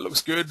 yep, that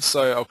looks good.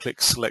 So I'll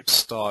click Select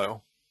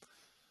Style.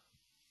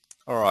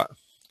 All right.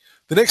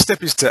 The next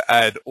step is to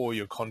add all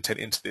your content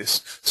into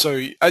this.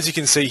 So as you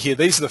can see here,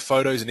 these are the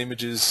photos and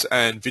images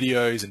and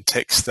videos and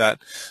text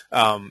that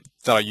that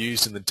I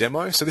used in the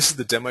demo. So this is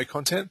the demo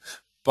content.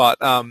 But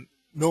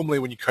normally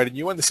when you create a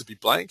new one, this would be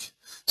blank.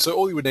 So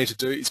all you would need to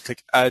do is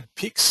click Add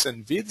Pics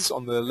and Vids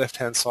on the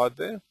left-hand side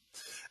there.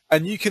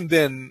 And you can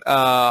then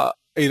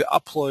either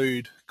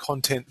upload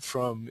content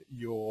from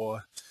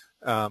your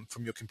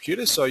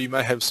computer. So you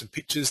may have some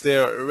pictures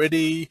there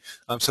already.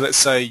 So let's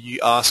say you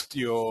asked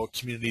your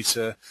community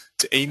to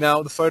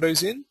email the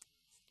photos in.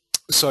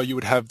 So you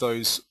would have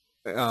those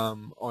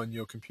on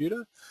your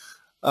computer.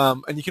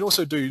 And you can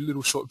also do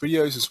little short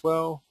videos as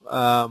well.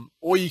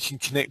 Or you can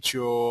connect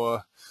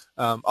your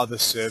other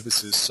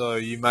services. So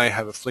you may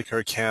have a Flickr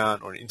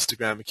account or an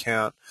Instagram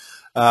account.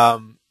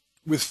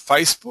 With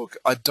Facebook,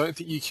 I don't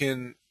think you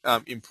can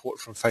import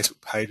from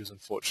Facebook pages,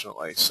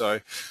 unfortunately. So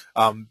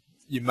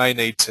you may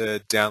need to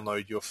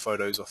download your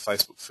photos off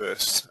Facebook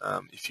first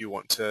if you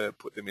want to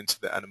put them into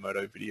the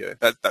Animoto video.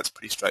 That's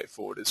pretty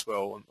straightforward as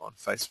well. On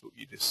Facebook,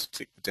 you just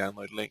click the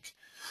download link.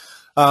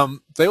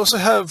 They also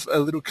have a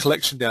little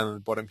collection down at the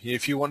bottom here.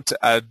 If you want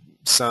to add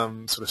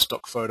some sort of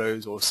stock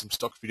photos or some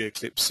stock video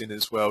clips in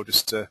as well,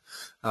 just to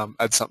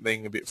add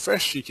something a bit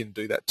fresh, you can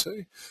do that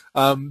too.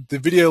 The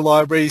video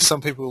library, some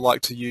people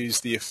like to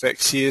use the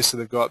effects here, so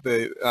they've got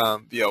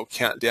the old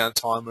countdown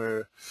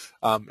timer,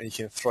 and you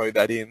can throw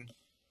that in.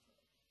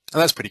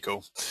 And that's pretty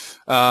cool.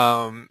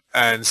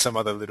 And some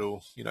other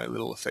little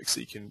effects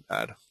that you can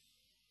add.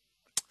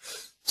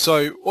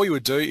 So all you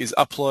would do is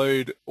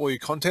upload all your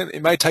content.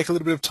 It may take a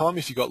little bit of time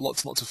if you've got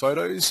lots and lots of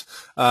photos.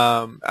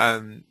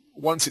 And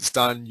once it's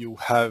done, you'll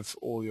have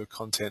all your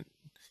content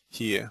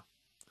here.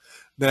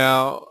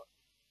 Now,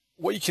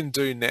 what you can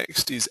do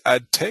next is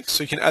add text.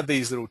 So you can add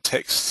these little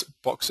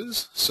text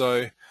boxes.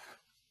 So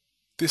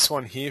this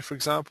one here, for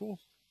example,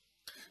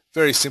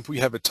 very simple.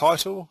 You have a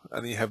title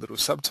and then you have a little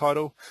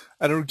subtitle,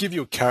 and it'll give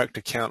you a character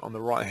count on the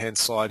right hand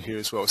side here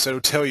as well. So it'll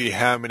tell you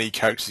how many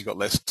characters you've got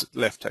left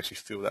to actually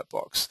fill that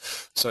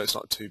box, so it's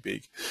not too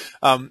big.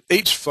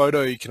 Each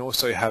photo you can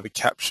also have a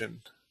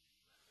caption.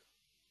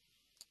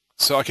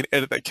 So I can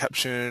edit that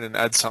caption and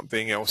add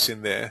something else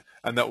in there,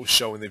 and that will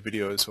show in the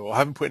video as well. I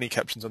haven't put any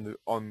captions on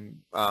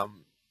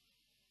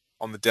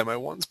the demo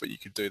ones, but you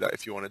could do that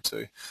if you wanted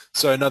to.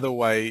 So another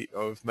way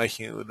of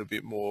making it a little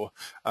bit more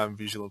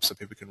visual so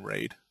people can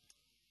read.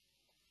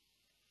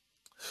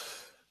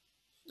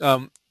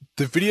 The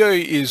video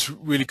is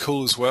really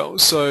cool as well.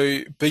 So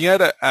being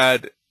able to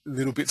add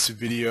little bits of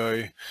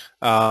video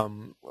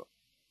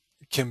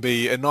can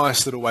be a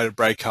nice little way to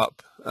break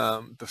up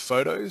the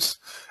photos.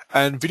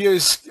 And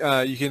videos,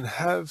 you can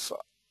have,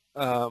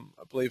 I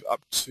believe,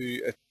 up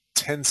to a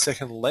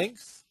 10-second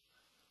length.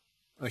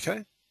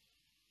 Okay.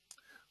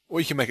 Or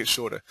you can make it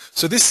shorter.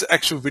 So this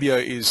actual video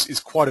is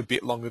quite a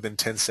bit longer than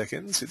 10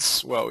 seconds.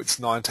 It's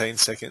 19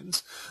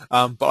 seconds,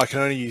 but I can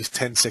only use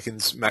 10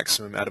 seconds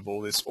maximum out of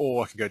all this,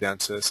 or I can go down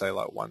to say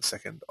like 1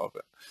 second of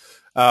it.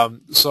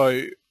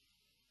 So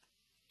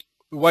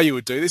the way you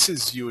would do this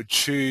is you would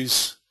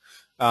choose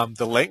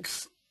the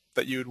length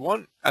that you would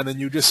want, and then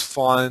you just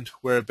find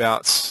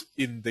whereabouts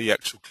in the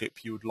actual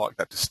clip you would like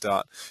that to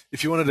start.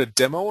 If you wanted a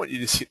demo it, you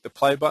just hit the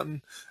play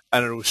button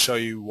and it will show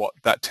you what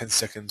that 10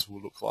 seconds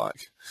will look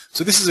like.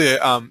 So this is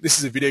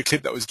a video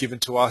clip that was given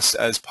to us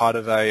as part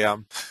of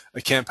a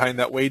campaign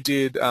that we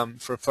did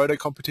for a photo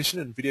competition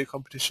and video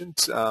competition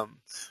for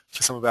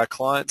some of our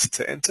clients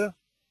to enter.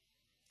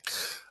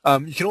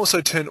 You can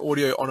also turn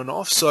audio on and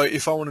off. So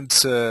if I wanted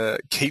to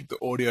keep the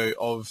audio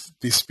of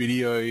this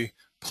video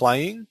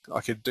playing,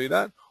 I could do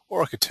that,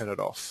 or I could turn it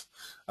off.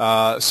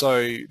 So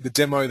the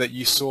demo that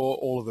you saw,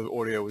 all of the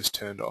audio was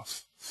turned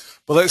off.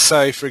 But let's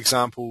say, for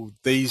example,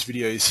 these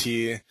videos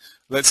here,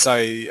 let's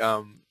say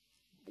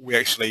we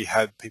actually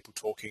had people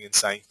talking and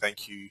saying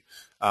thank you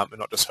and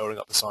not just holding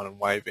up the sign and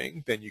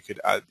waving, then you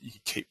could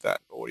keep that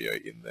audio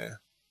in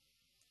there.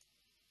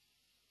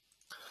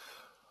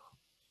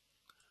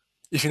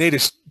 If you need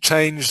to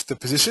change the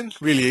position,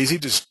 really easy,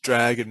 just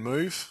drag and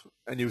move,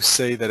 and you'll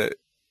see that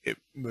it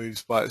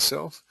moves by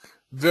itself.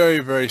 Very,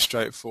 very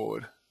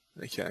straightforward.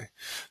 Okay.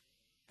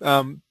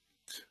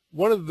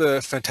 One of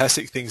the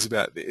fantastic things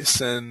about this,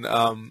 and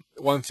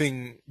one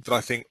thing that I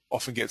think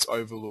often gets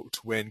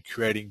overlooked when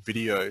creating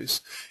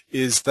videos,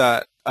 is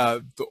that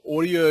the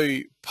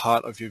audio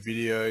part of your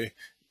video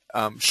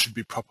should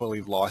be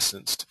properly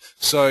licensed.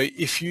 So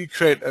if you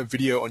create a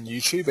video on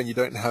YouTube and you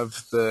don't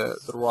have the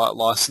right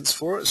license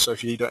for it, so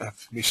if you don't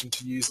have permission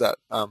to use that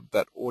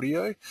that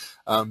audio,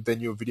 then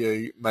your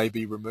video may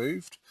be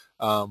removed,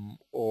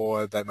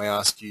 or they may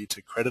ask you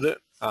to credit it.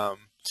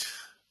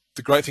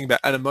 The great thing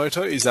about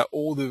Animoto is that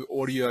all the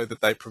audio that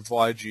they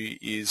provide you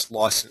is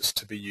licensed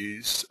to be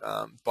used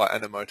by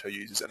Animoto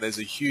users, and there's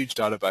a huge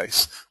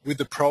database. With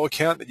the Pro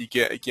account that you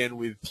get, again,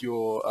 with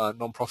your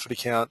non-profit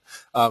account,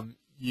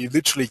 you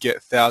literally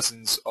get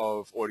thousands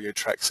of audio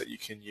tracks that you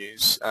can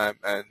use,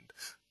 and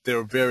there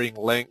are varying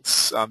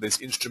lengths.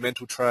 There's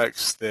instrumental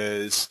tracks.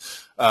 There's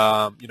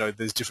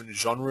there's different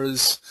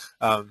genres.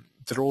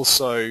 They're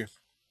also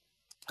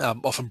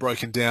often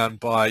broken down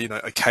by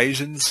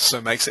occasions, so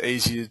it makes it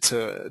easier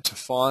to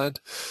find.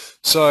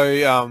 So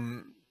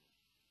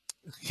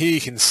here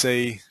you can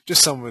see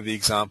just some of the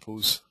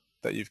examples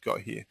that you've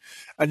got here,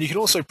 and you can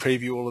also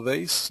preview all of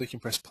these, so you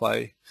can press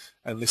play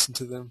and listen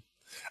to them.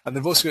 And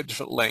they've also got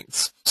different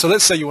lengths. So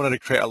let's say you wanted to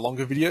create a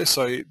longer video.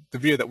 So the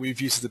video that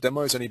we've used as the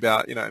demo is only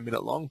about a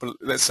minute long, but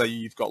let's say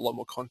you've got a lot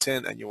more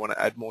content and you want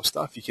to add more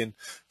stuff, you can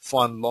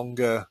find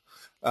longer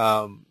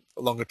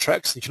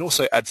tracks. You can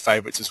also add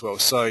favorites as well.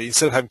 So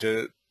instead of having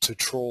to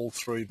trawl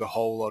through the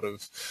whole lot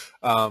of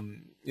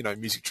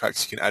music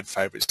tracks, you can add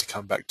favorites to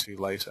come back to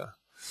later.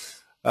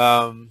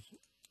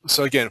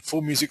 So again,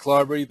 full music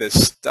library, there's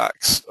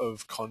stacks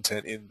of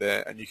content in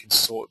there, and you can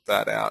sort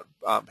that out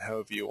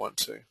however you want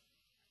to.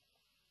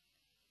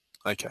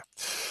 Okay.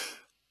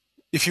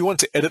 If you want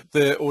to edit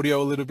the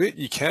audio a little bit,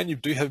 you can. You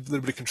do have a little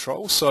bit of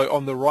control. So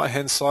on the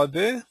right-hand side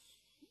there,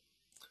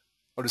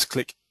 I'll just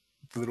click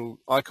the little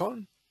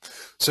icon.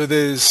 So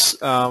there's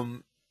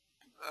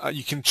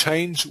you can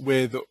change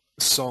where the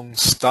song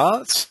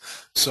starts.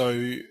 So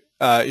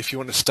if you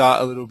want to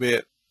start a little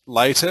bit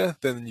later,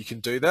 then you can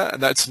do that,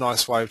 and that's a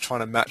nice way of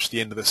trying to match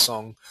the end of the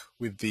song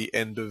with the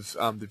end of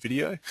the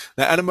video.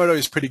 Now Animoto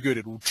is pretty good.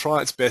 It will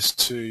try its best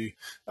to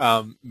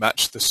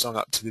match the song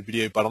up to the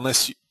video, but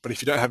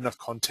if you don't have enough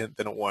content,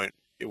 then it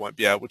won't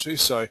be able to.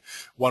 So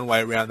one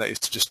way around that is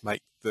to just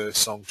make the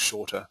song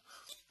shorter.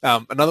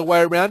 Another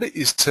way around it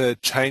is to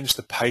change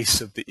the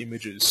pace of the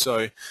images.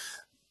 So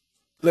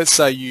let's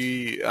say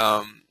you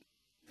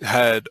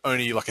had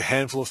only like a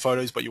handful of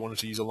photos, but you wanted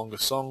to use a longer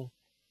song.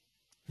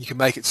 You can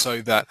make it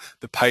so that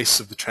the pace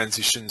of the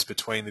transitions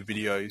between the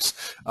videos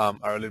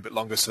are a little bit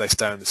longer, so they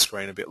stay on the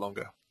screen a bit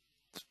longer.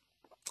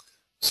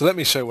 So let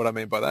me show you what I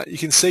mean by that. You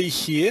can see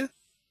here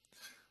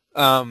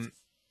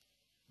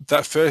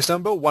that first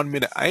number, 1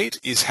 minute 8,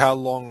 is how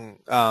long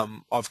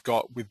I've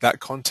got with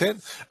that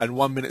content, and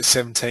 1 minute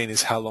 17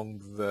 is how long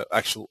the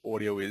actual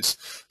audio is.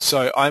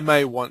 So I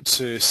may want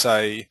to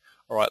say,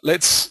 all right,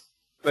 let's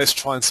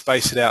try and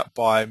space it out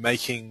by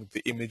making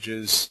the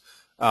images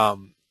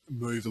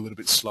move a little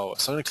bit slower.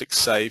 So I'm going to click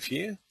save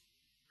here.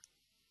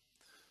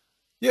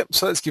 Yep,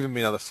 so that's given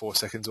me another 4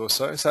 seconds or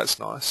so that's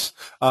nice.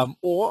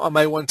 Or I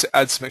may want to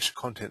add some extra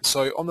content.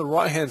 So on the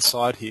right hand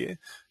side here,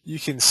 you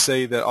can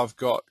see that I've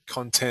got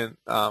content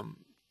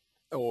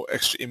or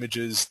extra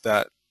images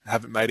that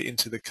haven't made it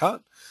into the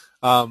cut.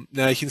 Now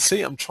you can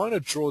see I'm trying to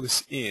draw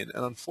this in,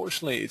 and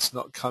unfortunately it's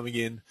not coming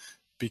in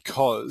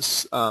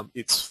because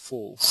it's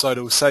full. So it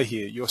will say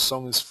here, your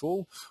song is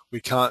full.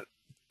 We can't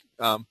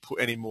put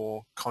any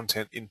more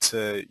content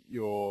into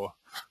your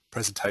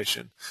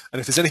presentation. And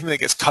if there's anything that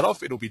gets cut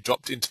off, it'll be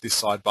dropped into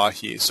this sidebar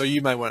here. So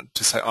you may want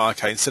to say, oh,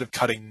 okay, instead of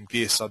cutting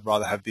this, I'd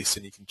rather have this,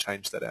 and you can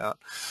change that out.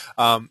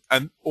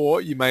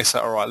 Or you may say,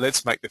 all right,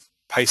 let's make the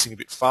pacing a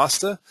bit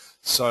faster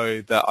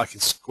so that I can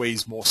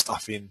squeeze more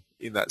stuff in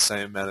that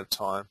same amount of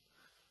time.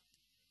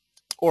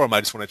 Or I may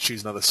just want to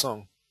choose another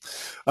song.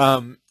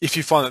 If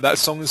you find that that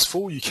song is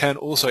full, you can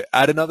also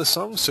add another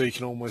song, so you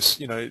can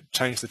almost,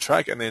 change the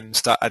track and then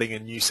start adding a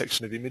new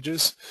section of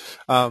images.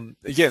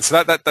 Again,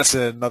 so that's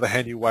another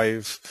handy way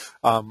of,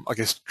 I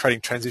guess,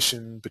 creating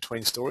transition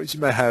between stories. You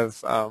may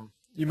have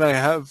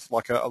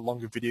like a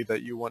longer video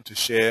that you want to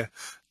share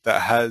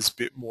that has a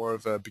bit more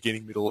of a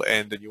beginning, middle,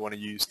 end, and you want to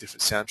use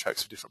different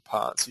soundtracks for different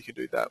parts. You can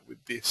do that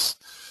with this.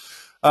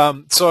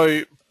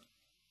 So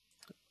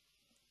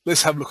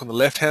let's have a look on the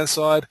left-hand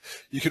side.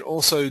 You can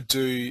also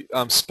do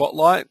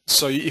spotlight.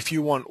 So if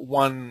you want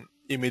one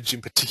image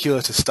in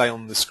particular to stay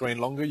on the screen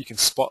longer, you can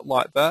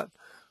spotlight that.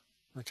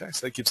 Okay,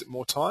 so that gives it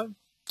more time.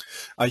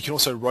 You can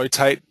also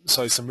rotate,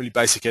 so some really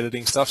basic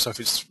editing stuff. So if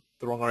it's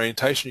the wrong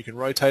orientation, you can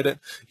rotate it.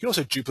 You can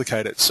also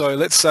duplicate it. So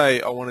let's say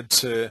I wanted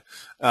to,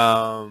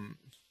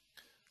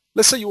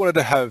 let's say you wanted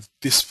to have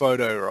this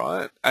photo,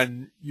 right?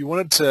 And you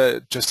wanted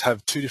to just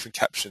have two different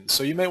captions.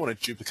 So you may want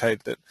to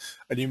duplicate it,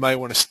 and you may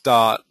want to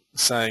start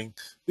saying,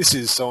 this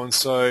is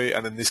so-and-so,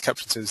 and then this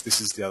caption says,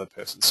 this is the other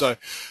person. So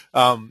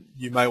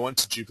you may want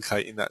to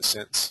duplicate in that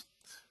sense.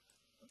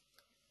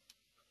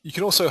 You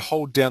can also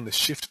hold down the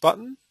Shift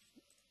button,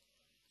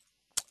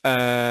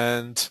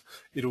 and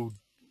it'll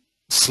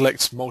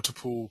select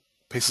multiple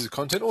pieces of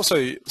content.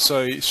 Also,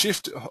 so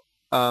Shift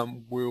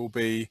will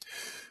be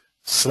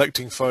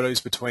selecting photos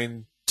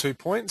between 2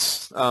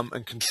 points,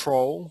 and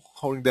Control,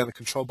 holding down the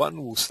Control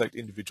button, will select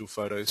individual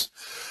photos.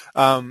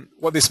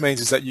 What this means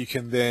is that you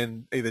can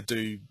then either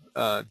do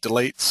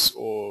deletes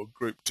or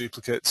group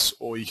duplicates,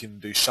 or you can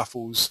do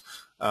shuffles,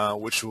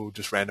 which will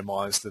just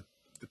randomize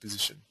the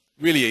position.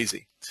 Really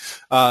easy.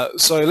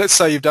 So let's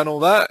say you've done all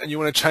that and you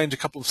want to change a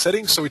couple of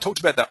settings. So we talked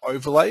about that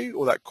overlay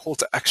or that call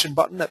to action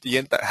button at the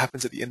end that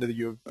happens at the end of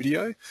your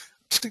video.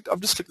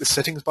 I've just clicked the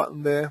settings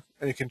button there,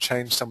 and you can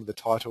change some of the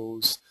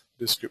titles,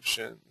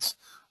 descriptions,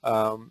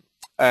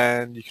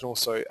 and you can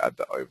also add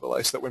the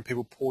overlay so that when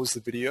people pause the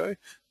video,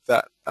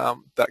 that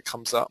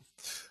comes up.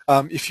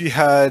 If you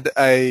had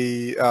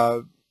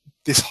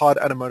this hide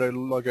Animoto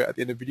logo at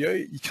the end of the video,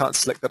 you can't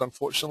select that,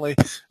 unfortunately.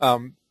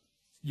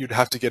 You'd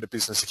have to get a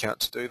business account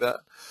to do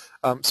that.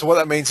 So what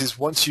that means is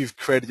once you've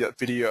created that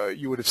video,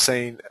 you would have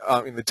seen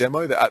in the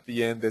demo that at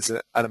the end there's an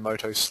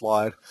Animoto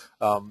slide.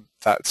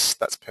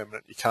 That's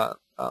permanent. You can't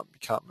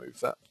move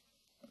that.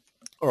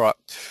 All right.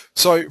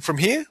 So from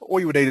here, all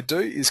you would need to do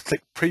is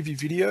click Preview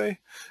Video,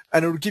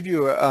 and it will give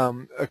you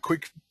a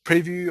quick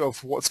preview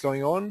of what's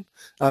going on.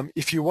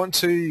 If you want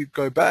to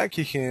go back,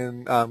 you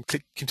can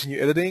click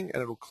Continue Editing,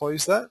 and it will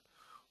close that.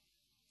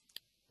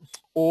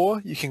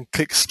 Or you can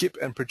click Skip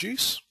and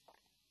Produce.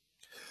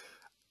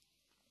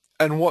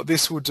 And what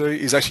this will do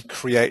is actually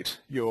create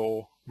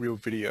your real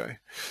video.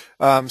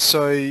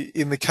 So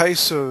in the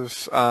case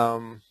of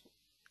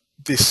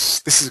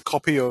this is a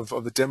copy of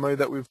the demo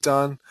that we've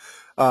done.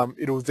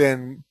 It'll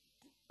then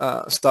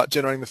start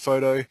generating the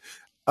photo.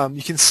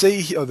 You can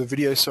see, or the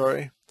video,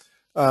 sorry.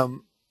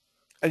 And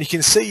you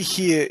can see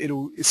here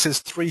it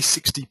says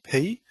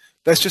 360p.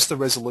 That's just the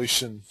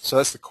resolution. So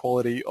that's the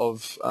quality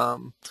of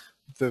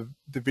the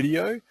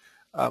video.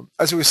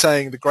 As we were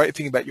saying, the great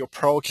thing about your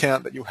pro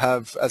account that you'll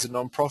have as a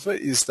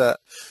non-profit is that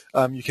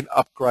you can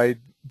upgrade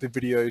the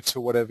video to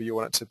whatever you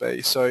want it to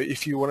be. So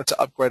if you wanted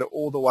to upgrade it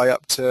all the way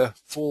up to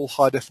full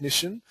high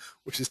definition,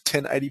 which is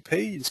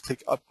 1080p, you just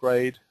click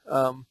upgrade.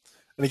 And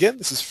again,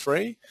 this is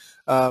free.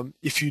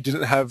 If you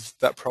didn't have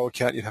that pro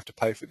account, you'd have to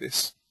pay for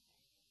this.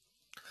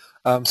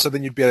 So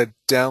then you'd be able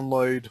to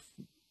download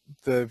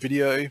the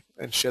video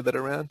and share that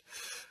around.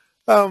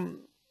 And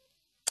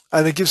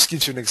it gives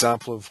you an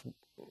example of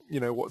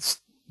what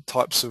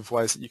types of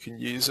ways that you can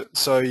use it.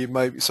 So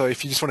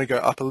if you just want to go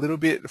up a little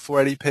bit,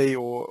 480p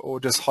or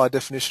just high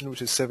definition,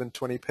 which is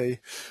 720p,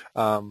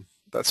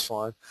 that's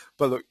fine.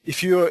 But look,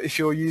 if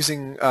you're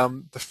using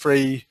the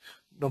free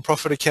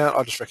non-profit account,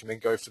 I just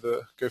recommend go for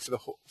the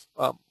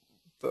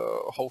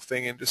whole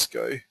thing and just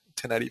go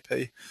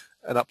 1080p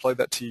and upload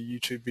that to your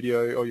YouTube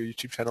video or your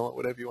YouTube channel or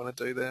whatever you want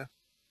to do there.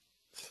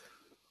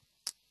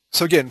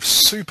 So again,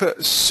 super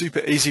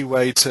easy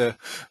way to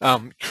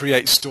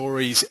create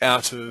stories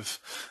out of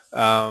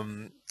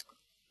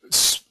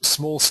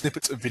small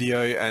snippets of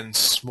video and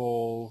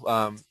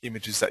small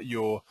images that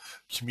your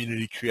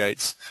community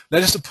creates. Now,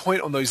 just a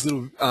point on those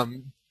little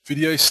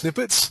video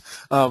snippets.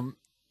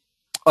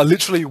 I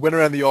literally went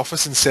around the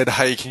office and said,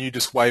 hey, can you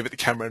just wave at the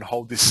camera and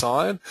hold this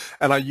sign?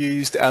 And I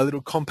used our little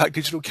compact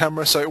digital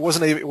camera. So it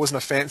wasn't a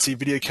fancy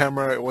video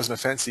camera. It wasn't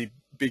a fancy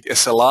big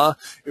SLR.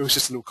 It was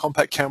just a little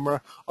compact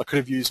camera. I could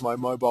have used my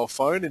mobile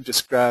phone and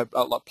just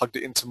plugged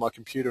it into my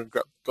computer and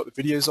got the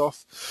videos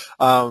off.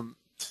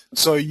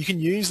 So you can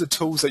use the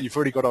tools that you've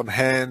already got on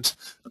hand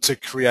to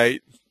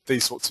create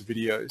these sorts of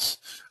videos.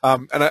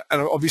 And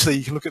obviously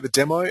you can look at the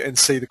demo and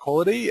see the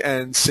quality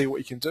and see what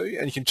you can do,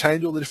 and you can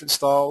change all the different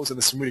styles, and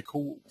there's some really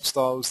cool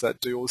styles that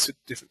do all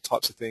different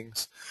types of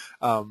things.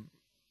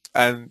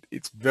 And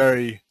it's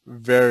very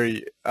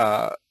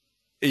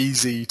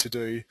easy to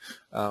do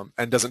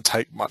and doesn't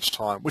take much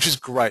time, which is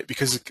great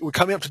because we're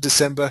coming up to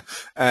December,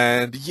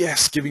 and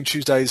yes, Giving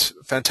Tuesday is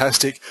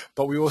fantastic,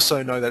 but we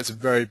also know that it's a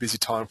very busy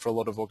time for a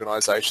lot of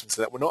organisations,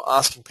 that we're not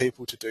asking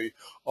people to do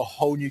a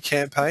whole new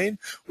campaign.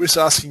 We're just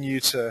asking you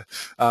to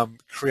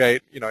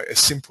create, a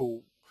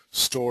simple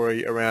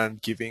story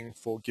around giving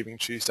for Giving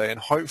Tuesday, and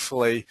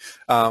hopefully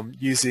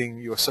using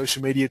your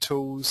social media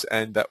tools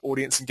and that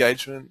audience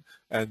engagement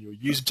and your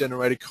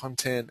user-generated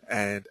content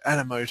and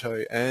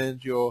Animoto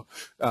and your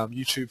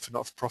YouTube for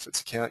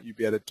not-for-profits account, you'll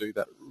be able to do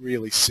that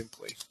really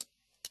simply.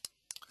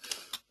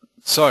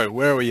 So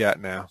where are we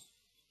at now?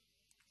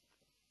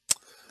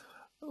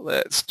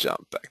 Let's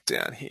jump back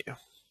down here.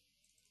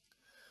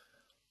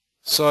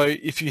 So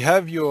if you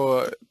have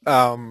your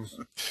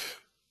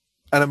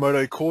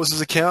Animoto causes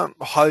account,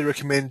 I highly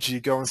recommend you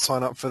go and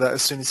sign up for that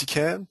as soon as you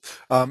can,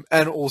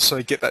 and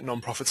also get that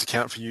non-profits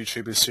account for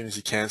YouTube as soon as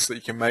you can, so that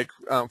you can make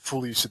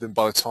full use of them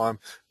by the time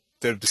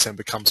 3rd of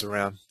December comes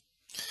around.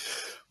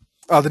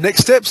 The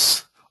next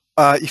steps,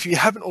 if you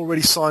haven't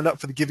already signed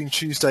up for the Giving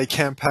Tuesday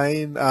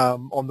campaign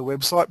on the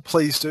website,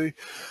 please do.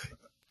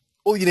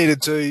 All you need to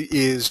do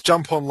is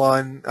jump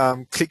online,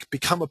 click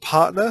Become a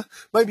Partner,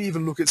 maybe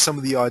even look at some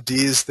of the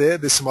ideas there.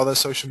 There's some other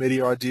social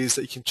media ideas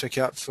that you can check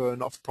out for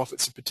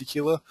not-for-profits in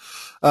particular.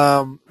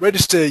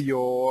 Register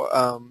your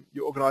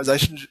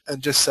organisation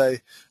and just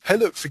say, hey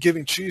look, for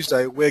Giving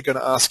Tuesday, we're going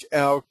to ask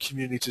our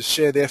community to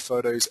share their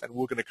photos, and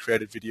we're going to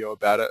create a video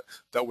about it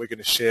that we're going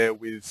to share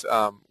with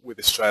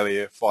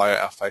Australia via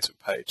our Facebook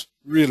page.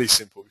 Really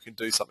simple. You can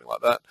do something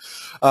like that.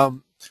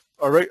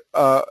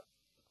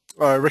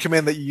 I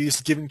recommend that you use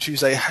the Giving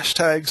Tuesday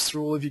hashtags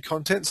through all of your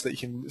content, so that you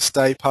can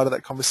stay part of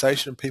that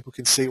conversation and people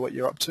can see what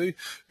you're up to,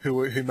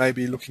 who may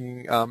be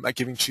looking at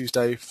Giving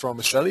Tuesday from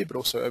Australia but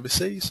also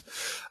overseas.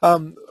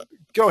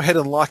 Go ahead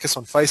and like us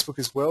on Facebook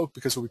as well,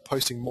 because we'll be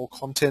posting more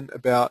content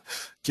about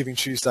Giving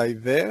Tuesday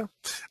there.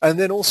 And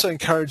then also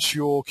encourage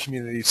your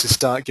community to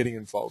start getting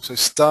involved. So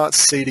start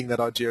seeding that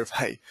idea of,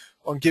 hey,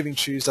 on Giving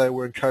Tuesday,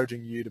 we're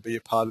encouraging you to be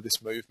a part of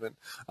this movement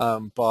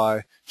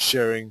by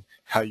sharing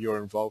how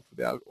you're involved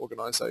with our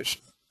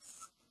organisation.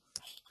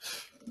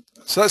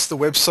 So that's the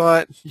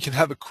website. You can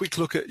have a quick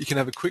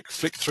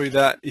flick through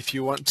that if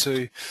you want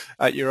to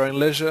at your own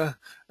leisure.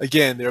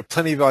 Again, there are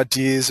plenty of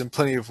ideas and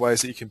plenty of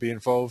ways that you can be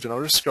involved, and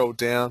I'll just scroll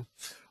down.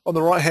 On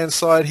the right-hand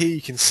side here,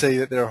 you can see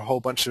that there are a whole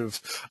bunch of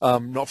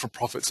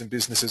not-for-profits and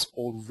businesses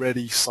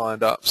already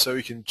signed up. So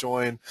you can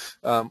join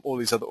all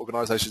these other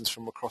organisations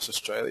from across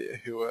Australia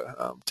who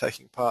are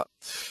taking part.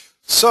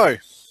 So,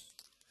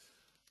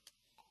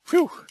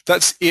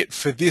 that's it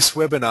for this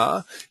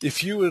webinar.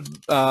 If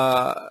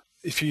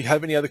you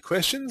have any other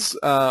questions,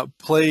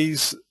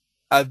 please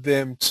add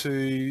them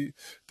to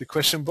the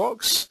question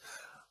box,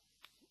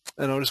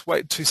 and I'll just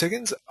wait 2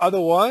 seconds.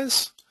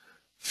 Otherwise,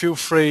 feel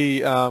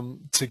free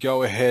to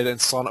go ahead and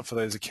sign up for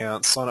those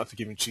accounts, sign up for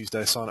Giving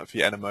Tuesday, sign up for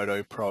your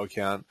Animoto Pro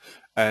account,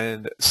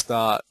 and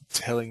start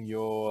telling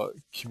your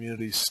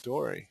community's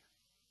story.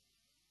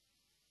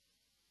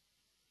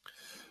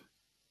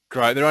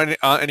 Great. There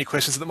aren't any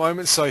questions at the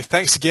moment, so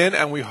thanks again,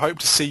 and we hope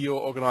to see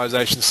your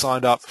organisation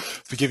signed up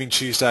for Giving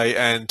Tuesday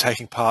and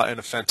taking part in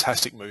a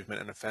fantastic movement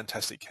and a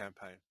fantastic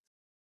campaign.